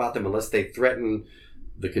talk about them unless they threaten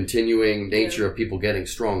the continuing nature of people getting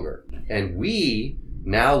stronger. And we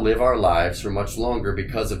now live our lives for much longer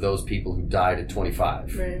because of those people who died at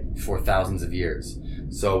 25 for thousands of years.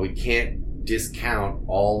 So we can't discount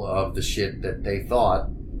all of the shit that they thought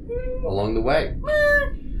along the way.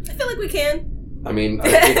 I feel like we can. I mean, I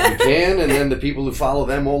think we can, and then the people who follow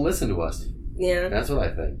them won't listen to us. Yeah. That's what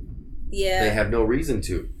I think. Yeah. They have no reason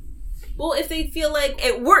to. Well, if they feel like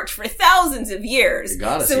it worked for thousands of years. It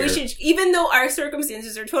got us so here. We should, even though our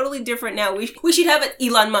circumstances are totally different now, we should have an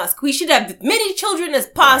Elon Musk. We should have as many children as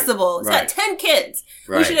possible. He's got 10 kids.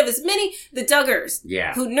 We should have as many, the Duggars,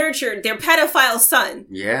 who nurtured their pedophile son.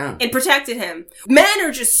 Yeah. And protected him. Men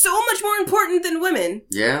are just so much more important than women.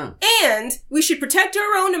 Yeah. And we should protect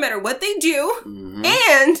our own no matter what they do. Mm-hmm.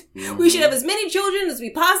 And we should have as many children as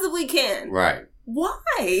we possibly can. Right.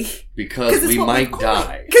 Why? Because we might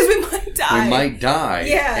die. Because we might die. We might die.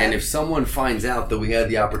 Yeah. And if someone finds out that we had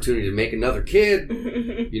the opportunity to make another kid,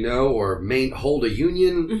 or hold a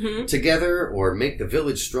union together or make the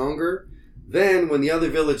village stronger, then when the other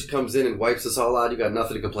village comes in and wipes us all out, you got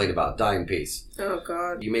nothing to complain about. Die in peace. Oh,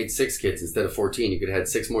 God. You made 6 kids instead of 14. You could have had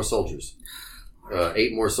 6 more soldiers.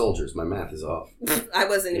 8 more soldiers. My math is off. I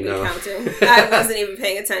wasn't even counting. I wasn't even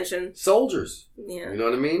paying attention. Soldiers. Yeah. You know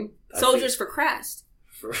what I mean? Soldiers for Christ.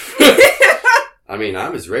 I mean,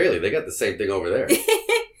 I'm Israeli. They got the same thing over there.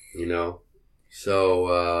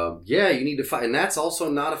 So, you need to fight. And that's also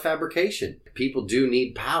not a fabrication. People do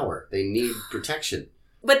need power. They need protection.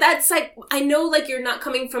 But that's like, I know like you're not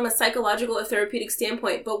coming from a psychological or therapeutic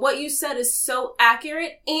standpoint, but what you said is so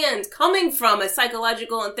accurate, and coming from a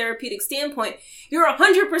psychological and therapeutic standpoint, you're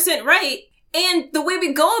 100% right. And the way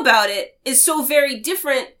we go about it is so very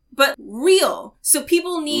different, but real. So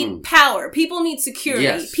people need power. People need security.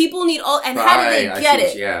 Yes. People need all, and how do they get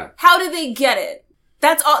it? Yeah. How do they get it?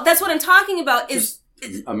 That's all. That's what I'm talking about.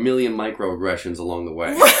 a million microaggressions along the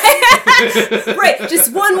way. Right,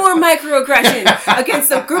 just one more microaggression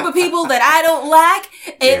against a group of people that I don't like,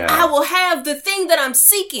 and I will have the thing that I'm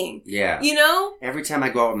seeking. Yeah. You know? Every time I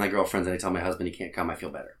go out with my girlfriends and I tell my husband he can't come, I feel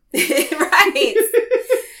better. Right.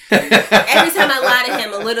 Every time I lie to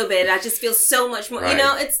him a little bit, I just feel so much more. Right. You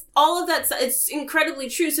know, it's all of that. It's incredibly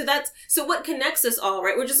true. So what connects us all,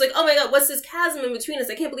 right? We're just like, oh my God, what's this chasm in between us?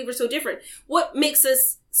 I can't believe we're so different. What makes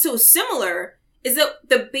us so similar is that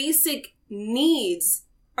the basic needs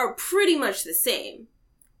are pretty much the same.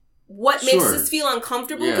 What makes us feel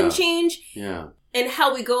uncomfortable can change. Yeah. And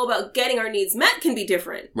how we go about getting our needs met can be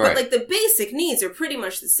different. Right. But like the basic needs are pretty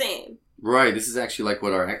much the same. Right. This is actually like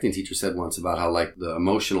what our acting teacher said once about how like the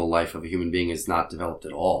emotional life of a human being is not developed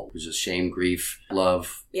at all. It's just shame, grief,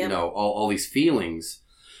 love, you know, all these feelings.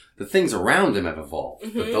 The things around them have evolved.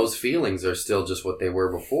 Mm-hmm. But those feelings are still just what they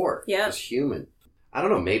were before. Yeah. Just human. I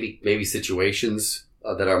don't know, maybe situations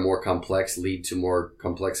that are more complex lead to more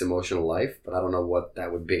complex emotional life, but I don't know what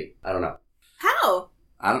that would be. I don't know. How?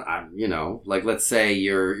 You know, like let's say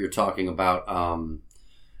you're talking about,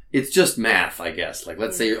 it's just math, I guess. Like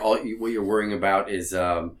let's say what you're worrying about is,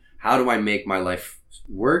 how do I make my life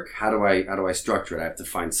work? How do I structure it? I have to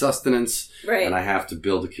find sustenance, right. And I have to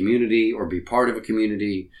build a community or be part of a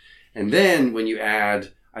community. And then when you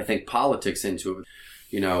add, I think, politics into it,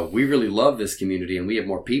 you know, we really love this community and we have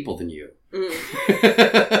more people than you. Mm.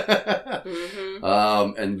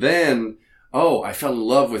 And then, I fell in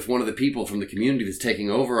love with one of the people from the community that's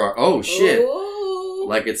taking over our, shit. Ooh.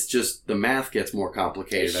 Like it's just, the math gets more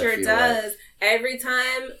complicated. It sure does. Like. Every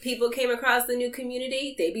time people came across the new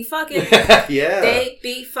community, they be fucking. Yeah. They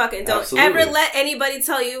be fucking. Don't ever let anybody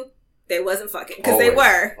tell you they wasn't fucking. Because they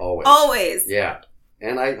were. Always. Yeah.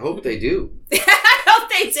 And I hope they do. I hope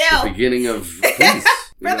they do. The beginning of peace.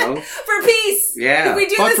 For peace. Yeah. We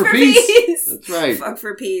do this for peace. That's right. Fuck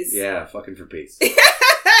for peace. Yeah, fucking for peace.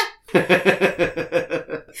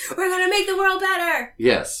 We're gonna make the world better.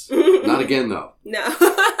 Yes. Not again, though. No.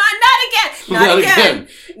 Not again.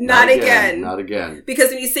 Not again.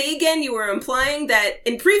 Because when you say again, you were implying that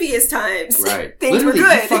in previous times, right. things Literally, were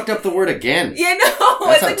good. You fucked up the word again. Yeah, no.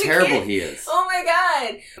 That's how terrible he is. Oh my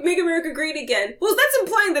God. Make America great again. Well, that's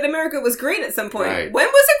implying that America was great at some point. Right. When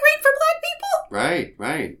was it great for black Right. people?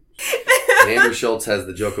 Right. Andrew Schultz has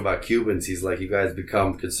the joke about Cubans. He's like, you guys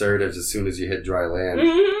become conservatives as soon as you hit dry land.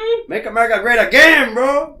 Mm-hmm. Make America great again,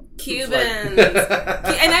 bro. Cubans. And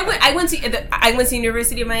I went to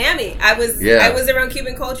University of Miami. I was around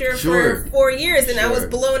Cuban culture for 4 years, and I was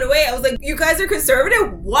blown away. I was like, you guys are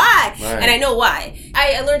conservative? Why? Right. And I know why.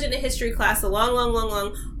 I learned in a history class a long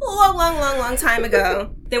time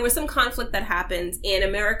ago. There was some conflict that happened, and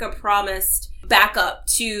America promised backup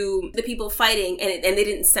to the people fighting, and they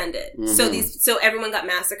didn't send it. Mm-hmm. So everyone got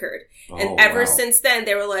massacred. And ever since then,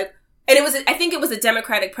 they were like, and I think it was a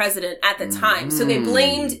Democratic president at the time. So they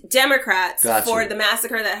blamed Democrats for the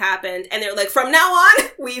massacre that happened. And they're like, from now on,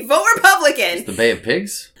 we vote Republican. It's the Bay of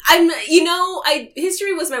Pigs?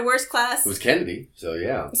 History was my worst class. It was Kennedy, so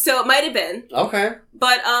yeah. So it might have been. Okay.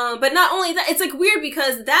 But not only that, it's like weird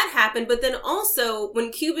because that happened, but then also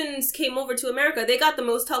when Cubans came over to America, they got the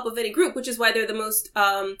most help of any group, which is why they're the most,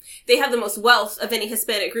 they have the most wealth of any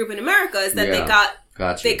Hispanic group in America, is that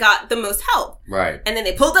they got the most help. Right. And then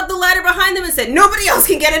they pulled up the ladder behind them and said, nobody else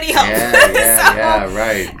can get any help. Yeah,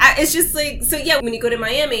 right. It's just like, so yeah, when you go to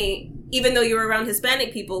Miami, even though you're around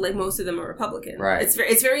Hispanic people, like most of them are Republican. Right.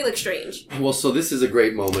 It's very like strange. Well, so this is a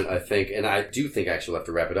great moment, I think, and I do think actually we'll have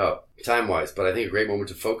to wrap it up time-wise, but I think a great moment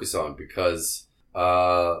to focus on because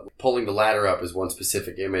pulling the ladder up is one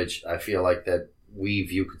specific image. I feel like that we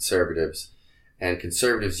view conservatives, and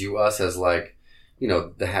conservatives view us as like, you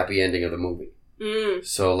know, the happy ending of the movie. Mm.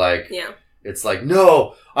 So like, it's like,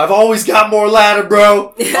 no, I've always got more ladder,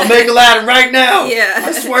 bro. I'll make a ladder right now. Yeah.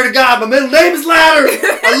 I swear to God, my middle name is Ladder.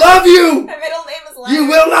 I love you. My middle name is Ladder. You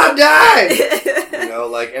will not die. You know,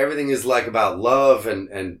 like everything is like about love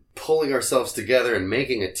and pulling ourselves together and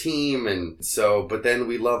making a team. And so, but then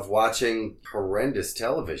we love watching horrendous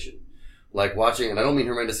television. Like watching, and I don't mean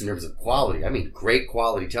horrendous in terms of quality. I mean great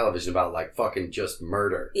quality television about like fucking just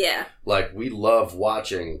murder. Yeah. Like we love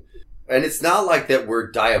watching. And it's not like that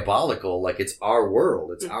we're diabolical, like it's our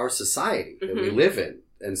world, it's our society that we live in.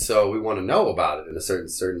 And so we want to know about it in a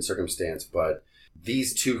certain circumstance. But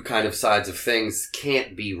these two kind of sides of things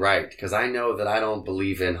can't be right. Because I know that I don't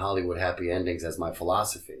believe in Hollywood happy endings as my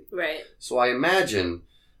philosophy. Right. So I imagine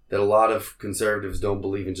that a lot of conservatives don't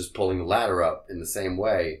believe in just pulling the ladder up in the same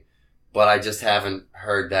way. but I just haven't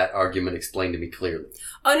heard that argument explained to me clearly.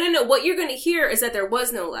 Oh, no. What you're going to hear is that there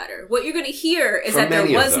was no ladder. What you're going to hear is that there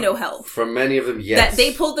was no help. From many of them, yes. That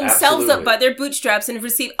they pulled themselves up by their bootstraps and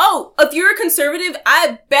received, if you're a conservative,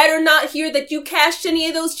 I better not hear that you cashed any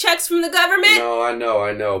of those checks from the government. No, I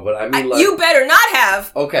know. But I mean, you better not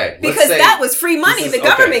have. Okay. Because that was free money the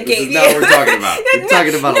government gave you. That's not what we're talking about. We're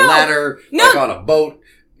talking about a ladder, like on a boat.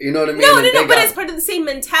 You know what I mean? No, but it's part of the same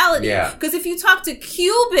mentality. Yeah. Because if you talk to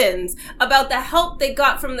Cubans about the help they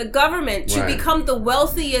got from the government to become the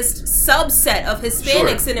wealthiest subset of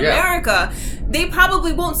Hispanics in America, they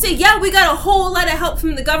probably won't say, we got a whole lot of help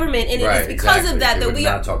from the government, and it is because of that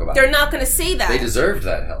they're not going to say that. They deserved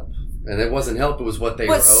that help. And it wasn't help, it was what they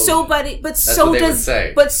were owed. So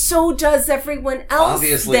does everyone else.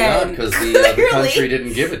 Obviously not, because the country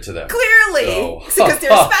didn't give it to them. Clearly. Because they're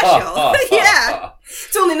special. Yeah.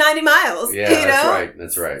 It's only 90 miles. Yeah, you know?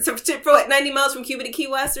 That's right. So for 90 miles from Cuba to Key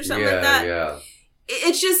West or something like that. Yeah.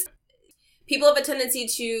 It's just, people have a tendency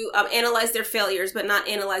to analyze their failures, but not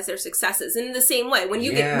analyze their successes. In the same way, when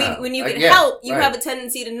you get help, you have a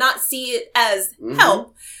tendency to not see it as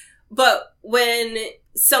help. But when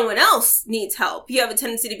someone else needs help, you have a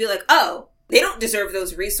tendency to be like, they don't deserve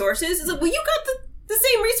those resources. It's like, well, you got the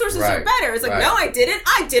same resources or better. It's like, no, I didn't.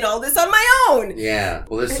 I did all this on my own. Yeah.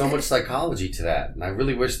 Well, there's so much psychology to that. And I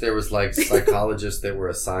really wish there was like psychologists that were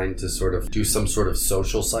assigned to sort of do some sort of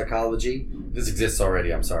social psychology. This exists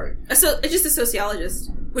already, I'm sorry. So it's just a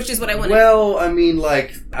sociologist, which is what I want. Well, I mean,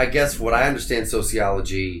 like, I guess what I understand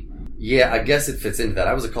sociology, I guess it fits into that.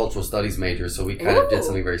 I was a cultural studies major, so we kind of did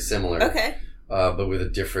something very similar. Okay. But with a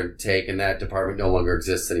different take, and that department no longer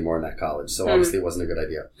exists anymore in that college. So obviously it wasn't a good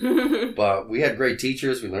idea. But we had great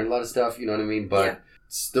teachers. We learned a lot of stuff, you know what I mean? But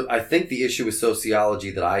I think the issue with sociology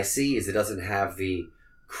that I see is it doesn't have the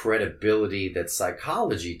credibility that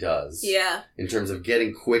psychology does. Yeah. In terms of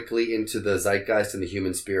getting quickly into the zeitgeist and the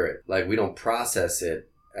human spirit. Like, we don't process it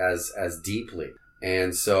as deeply.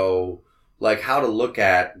 And so, like, how to look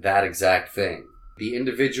at that exact thing. The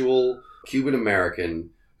individual Cuban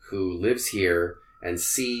American who lives here and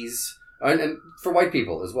sees, and for white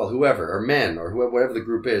people as well, whoever, or men, or whatever the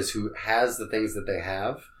group is, who has the things that they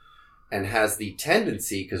have and has the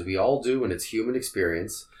tendency, because we all do and it's human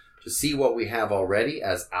experience, to see what we have already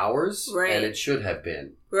as ours, and it should have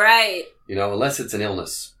been. Right. You know, unless it's an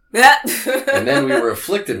illness. And then we were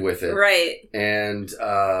afflicted with it. Right. And,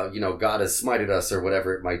 God has smited us or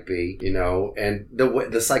whatever it might be, and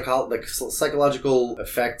the psychological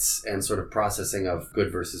effects and sort of processing of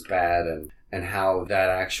good versus bad and how that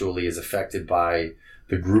actually is affected by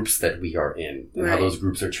the groups that we are in and how those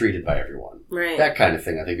groups are treated by everyone. Right. That kind of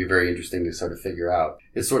thing I think would be very interesting to sort of figure out.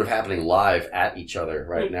 It's sort of happening live at each other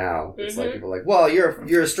right now. It's like people are like, well,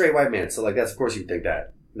 you're a straight white man. So like, that's, of course you think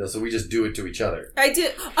that. So we just do it to each other. I do.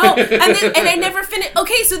 Oh, and I never finished.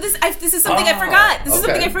 Okay, so this is something I forgot. This is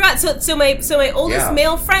something I forgot. So my oldest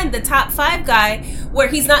male friend, the top 5 guy, where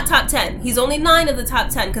he's not top 10. He's only 9 of the top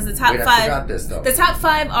 10 because the top 5. I forgot this though. The top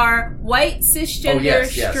 5 are white, cisgender,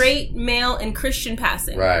 straight, male, and Christian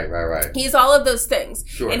passing. Right. He's all of those things.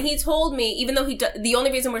 Sure. And he told me, even though the only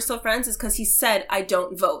reason we're still friends is because he said, I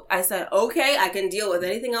don't vote. I said, okay, I can deal with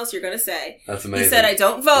anything else you're going to say. That's amazing. He said, I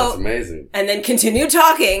don't vote. That's amazing. And then continued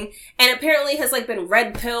talking. And apparently has like been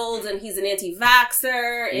red pilled and he's an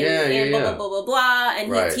anti-vaxxer and blah, blah, blah, blah, blah.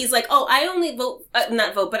 And he's like, I only vote,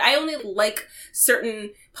 not vote, but I only like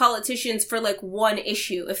certain politicians for like one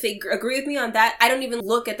issue. If they agree with me on that, I don't even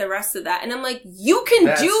look at the rest of that. And I'm like, you can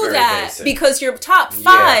do that because you're top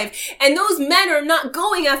 5 and those men are not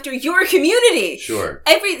going after your community. Sure.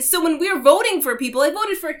 So when we're voting for people, I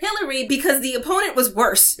voted for Hillary because the opponent was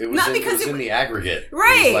worse. It was in the aggregate.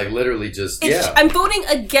 Right. It was like literally just, I'm voting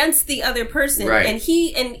against the other person. Right. And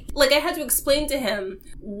I had to explain to him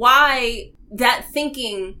why that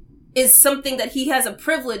thinking is something that he has a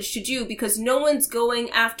privilege to do because no one's going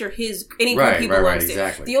after any group he belongs to.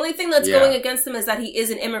 Exactly. The only thing that's going against him is that he is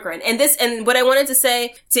an immigrant. And what I wanted to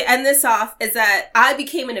say to end this off is that I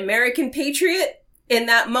became an American patriot in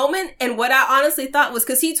that moment. And what I honestly thought was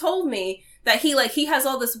because he told me that he has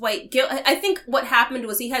all this white guilt. I think what happened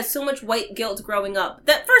was he had so much white guilt growing up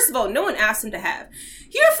that, first of all, no one asked him to have.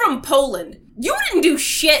 You're from Poland. You didn't do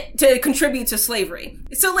shit to contribute to slavery.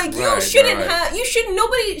 So, somebody should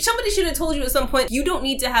have told you at some point, you don't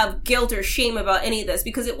need to have guilt or shame about any of this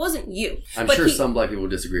because it wasn't you. I'm sure some black people will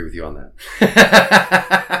disagree with you on that.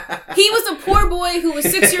 He was a poor boy who was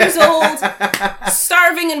 6 years old,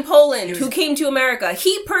 starving in Poland, who came to America.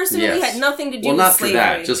 He personally had nothing to do with slavery. Well, not for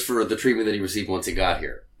that, just for the treatment that he received once he got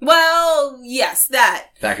here. Well, yes, that.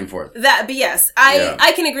 Back and forth. That, but yes,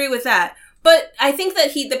 I can agree with that. But I think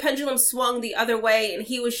that the pendulum swung the other way, and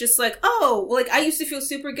he was just like, oh, like, I used to feel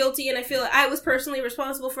super guilty, and I feel like I was personally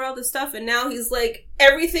responsible for all this stuff, and now he's like,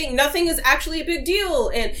 nothing is actually a big deal,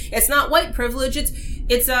 and it's not white privilege,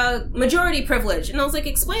 it's a majority privilege. And I was like,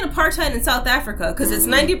 explain apartheid in South Africa, because it's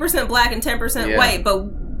 90% black and 10% white,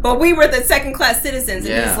 but we were the second-class citizens,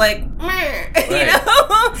 and he's like, meh, you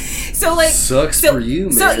know? So, like... Sucks for you,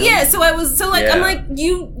 man. I'm like,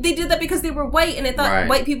 they did that because they were white, and they thought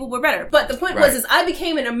white people were better. But the point was, I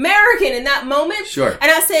became an American in that moment. Sure. And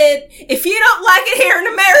I said, if you don't like it here in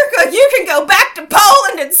America, you can go back to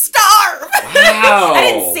Poland and starve. Wow. I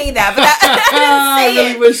didn't say that, but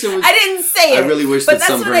I didn't say it. I really wish that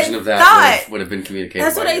some version of that would have been communicated.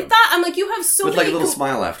 That's what I thought. I'm like, you have so many... With like a little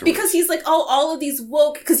smile afterwards. Because he's like, oh, all of these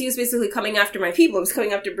woke... Because he was basically coming after my people. He was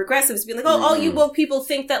coming after progressives, being like, oh, all you woke people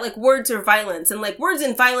think that, like, words are violence. And, like, words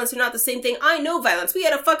and violence are not the same thing. I know violence. We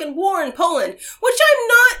had a fucking war in Poland, which I'm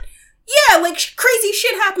not... Yeah, like, crazy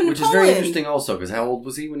shit happened in Poland. Which is very interesting also, because how old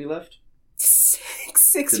was he when he left?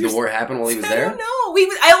 Six Did the war happen while he was there? I don't know.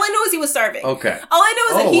 All I know is he was starving. Okay. All I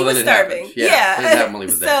know is that he was starving. Yeah. It happened while he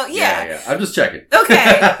was there. So, yeah. I'm just checking.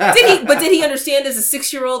 Okay. Did he understand as a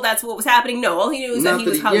 6-year-old that's what was happening? No. All he knew was that he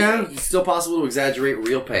was hungry. Yeah, it's still possible to exaggerate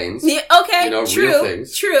real pains. Yeah, okay. True. Real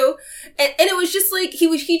things. True. And it was just like, he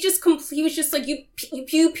was just like,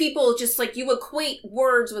 you people just like, you equate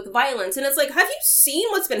words with violence. And it's like, have you seen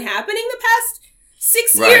what's been happening the past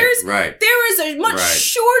 6 years? Right. There is a much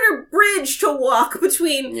shorter bridge to walk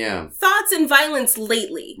between thoughts and violence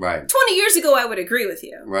lately. Right. 20 years ago, I would agree with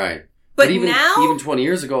you. Right. But now... Even 20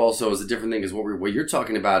 years ago also is a different thing, because what you're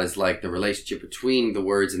talking about is like the relationship between the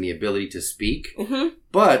words and the ability to speak. Mm-hmm.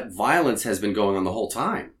 But violence has been going on the whole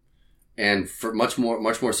time. And for much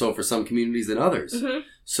more so for some communities than others. Mm-hmm.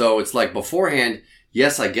 So it's like beforehand...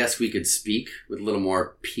 Yes, I guess we could speak with a little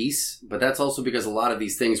more peace, but that's also because a lot of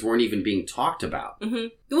these things weren't even being talked about. Mm-hmm.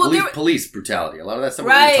 Well, police brutality, a lot of that stuff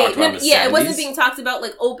wasn't being talked about in the 70s. It wasn't being talked about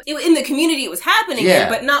like in the community. It was happening,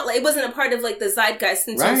 but not like it wasn't a part of like the zeitgeist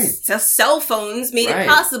until cell phones made it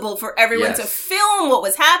possible for everyone to film what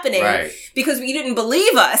was happening because you didn't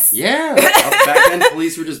believe us. Yeah, back then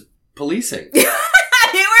police were just policing.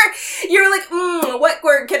 You were like, what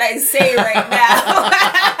word can I say right now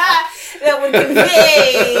that would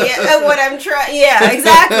convey what I'm trying? Yeah,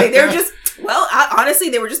 exactly. They were just, honestly,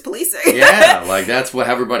 they were just policing. Yeah, like that's how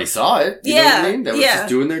everybody saw it. You know what I mean? They were just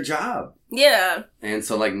doing their job. Yeah. And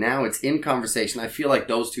so like now it's in conversation. I feel like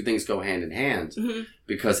those two things go hand in hand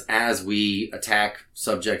because as we attack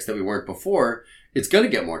subjects that we weren't before, it's going to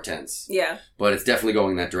get more tense. Yeah. But it's definitely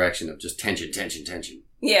going in that direction of just tension.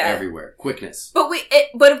 Yeah. Everywhere. Quickness. But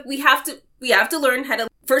we have to learn how to,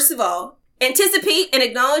 first of all, anticipate and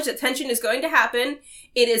acknowledge that tension is going to happen.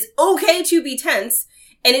 It is okay to be tense.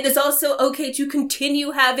 And it is also okay to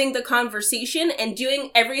continue having the conversation and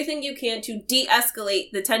doing everything you can to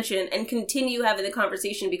de-escalate the tension and continue having the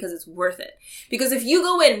conversation because it's worth it. Because if you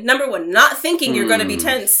go in, number one, not thinking you're going to be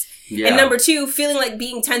tense, and number two, feeling like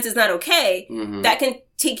being tense is not okay, that can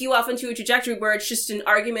take you off into a trajectory where it's just an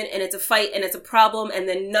argument and it's a fight and it's a problem and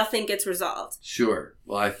then nothing gets resolved. Sure.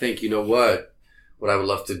 Well, I think, you know what I would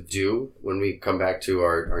love to do when we come back to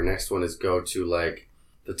our next one is go to like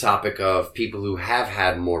the topic of people who have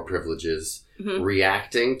had more privileges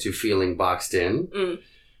reacting to feeling boxed in,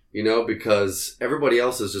 you know, because everybody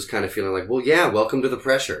else is just kind of feeling like, well, yeah, welcome to the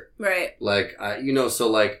pressure. Right. Like, so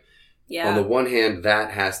like, on the one hand,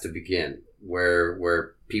 that has to begin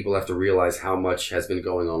where people have to realize how much has been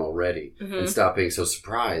going on already and stop being so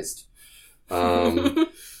surprised,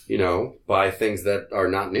 you know, by things that are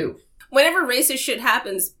not new. Whenever racist shit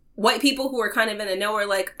happens, white people who are kind of in the know are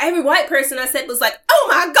like, every white person I said was like, oh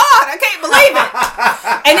my God, I can't believe it.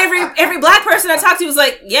 And every black person I talked to was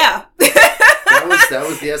like, yeah. That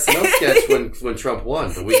was the SNL sketch when Trump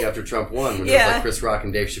won, the week after Trump won, when it was like Chris Rock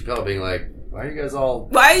and Dave Chappelle being like, why are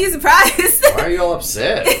you surprised? Why are you all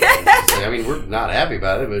upset? I mean, we're not happy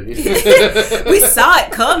about it, but... We saw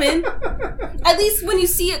it coming. At least when you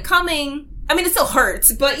see it coming, I mean, it still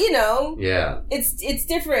hurts, but you know. Yeah. It's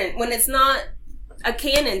different when it's not a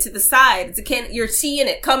cannon to the side. It's a cannon. You're seeing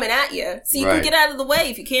it coming at you. So you can get out of the way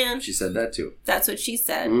if you can. She said that too. That's what she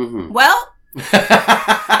said. Mm-hmm. Well,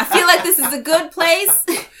 I feel like this is a good place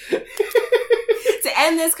to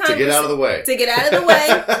end this conversation. To get out of the way. To get out of the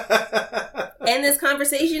way. End this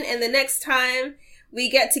conversation. And the next time we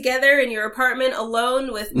get together in your apartment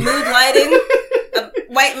alone with mood lighting,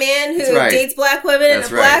 white man who That's right. dates black women That's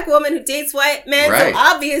and a black woman who dates white men. Right. So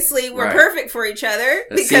obviously we're Right. perfect for each other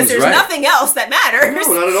That because seems there's right. nothing else that matters.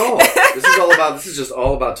 No, not at all. This is just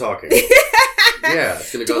all about talking. Yeah,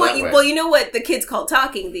 it's going to go that way. Well, you know what the kids call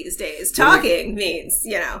talking these days? Talking means,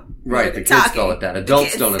 you know. Right, the kids call it that.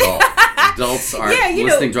 Adults don't at all. Adults aren't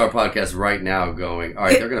listening to our podcast right now going, all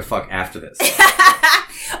right, they're going to fuck after this.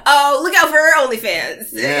 Oh, look out for her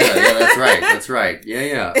OnlyFans. Yeah, that's right. That's right.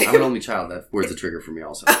 Yeah. I'm an only child. That word's a trigger for me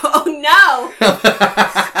also. Oh, no.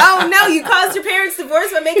 Oh, no. You caused your parents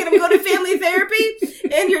divorce by making them go to family therapy,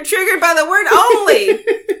 and you're triggered by the word only.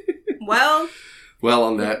 Well,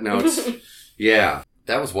 on that note, yeah,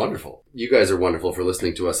 that was wonderful. You guys are wonderful for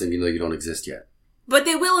listening to us, and you know you don't exist yet. But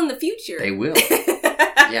they will in the future. They will.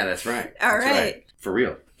 Yeah, that's right. All that's right. For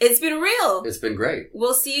real. It's been real. It's been great.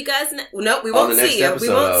 We'll see you guys. No, we won't see you. Episode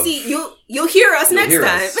We won't see you. You'll hear us next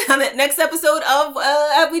time on the next episode of.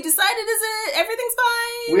 Have we decided? Is it everything's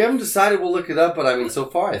fine? We haven't decided. We'll look it up, but I mean, so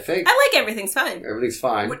far, I think I like everything's fine. Everything's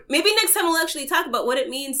fine. Maybe next time we'll actually talk about what it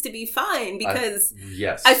means to be fine because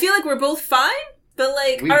yes, I feel like we're both fine, but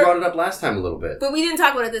like we brought it up last time a little bit, but we didn't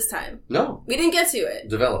talk about it this time. No, we didn't get to it.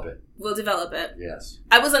 Develop it. We'll develop it. Yes.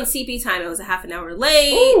 I was on CP time. I was a half an hour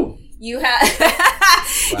late. Ooh. You had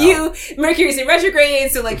Mercury's in retrograde,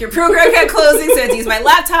 so like your program got closing, so I had to use my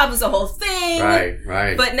laptop. It was a whole thing.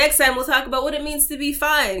 Right. But next time we'll talk about what it means to be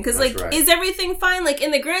fine. Because is everything fine? Like in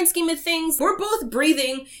the grand scheme of things, we're both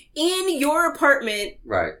breathing in your apartment.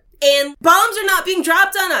 Right. And bombs are not being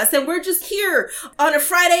dropped on us, and we're just here on a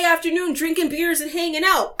Friday afternoon drinking beers and hanging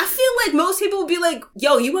out. I feel like most people would be like,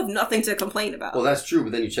 yo, you have nothing to complain about. Well, that's true,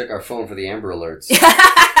 but then you check our phone for the Amber Alerts.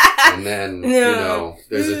 And then,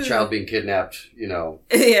 there's a child being kidnapped,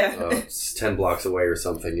 10 blocks away or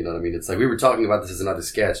something, you know what I mean? It's like, we were talking about this as another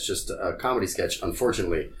sketch, just a comedy sketch,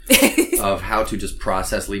 unfortunately, of how to just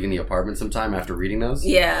process leaving the apartment sometime after reading those.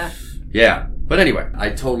 Yeah. Yeah. But anyway, I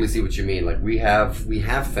totally see what you mean. Like, we have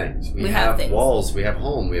things. We have things. Walls. We have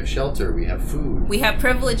home. We have shelter. We have food. We have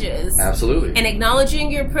privileges. Absolutely. And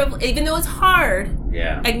acknowledging your privilege, even though it's hard.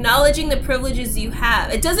 Yeah. Acknowledging the privileges you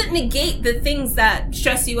have. It doesn't negate the things that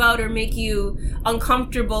stress you out or make you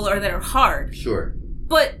uncomfortable or that are hard. Sure.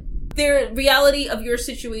 But the reality of your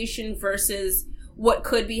situation versus what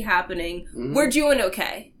could be happening, we're doing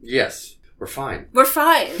okay. Yes. We're fine. We're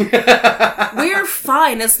fine. We're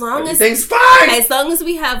fine as long Everything's fine. As long as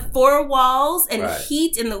we have 4 walls and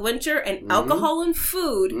heat in the winter and alcohol and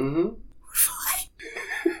food. We're fine.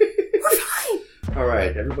 We're fine. All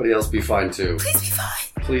right. Everybody else be fine too. Please be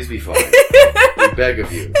fine. Please be fine. We beg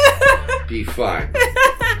of you. Be fine.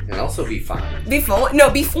 And also be fine. Be fine. No,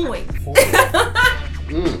 be fine.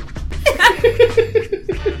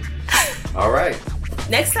 All right.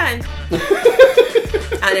 Next time.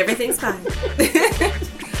 On Everything's Fine.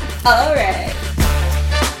 All right.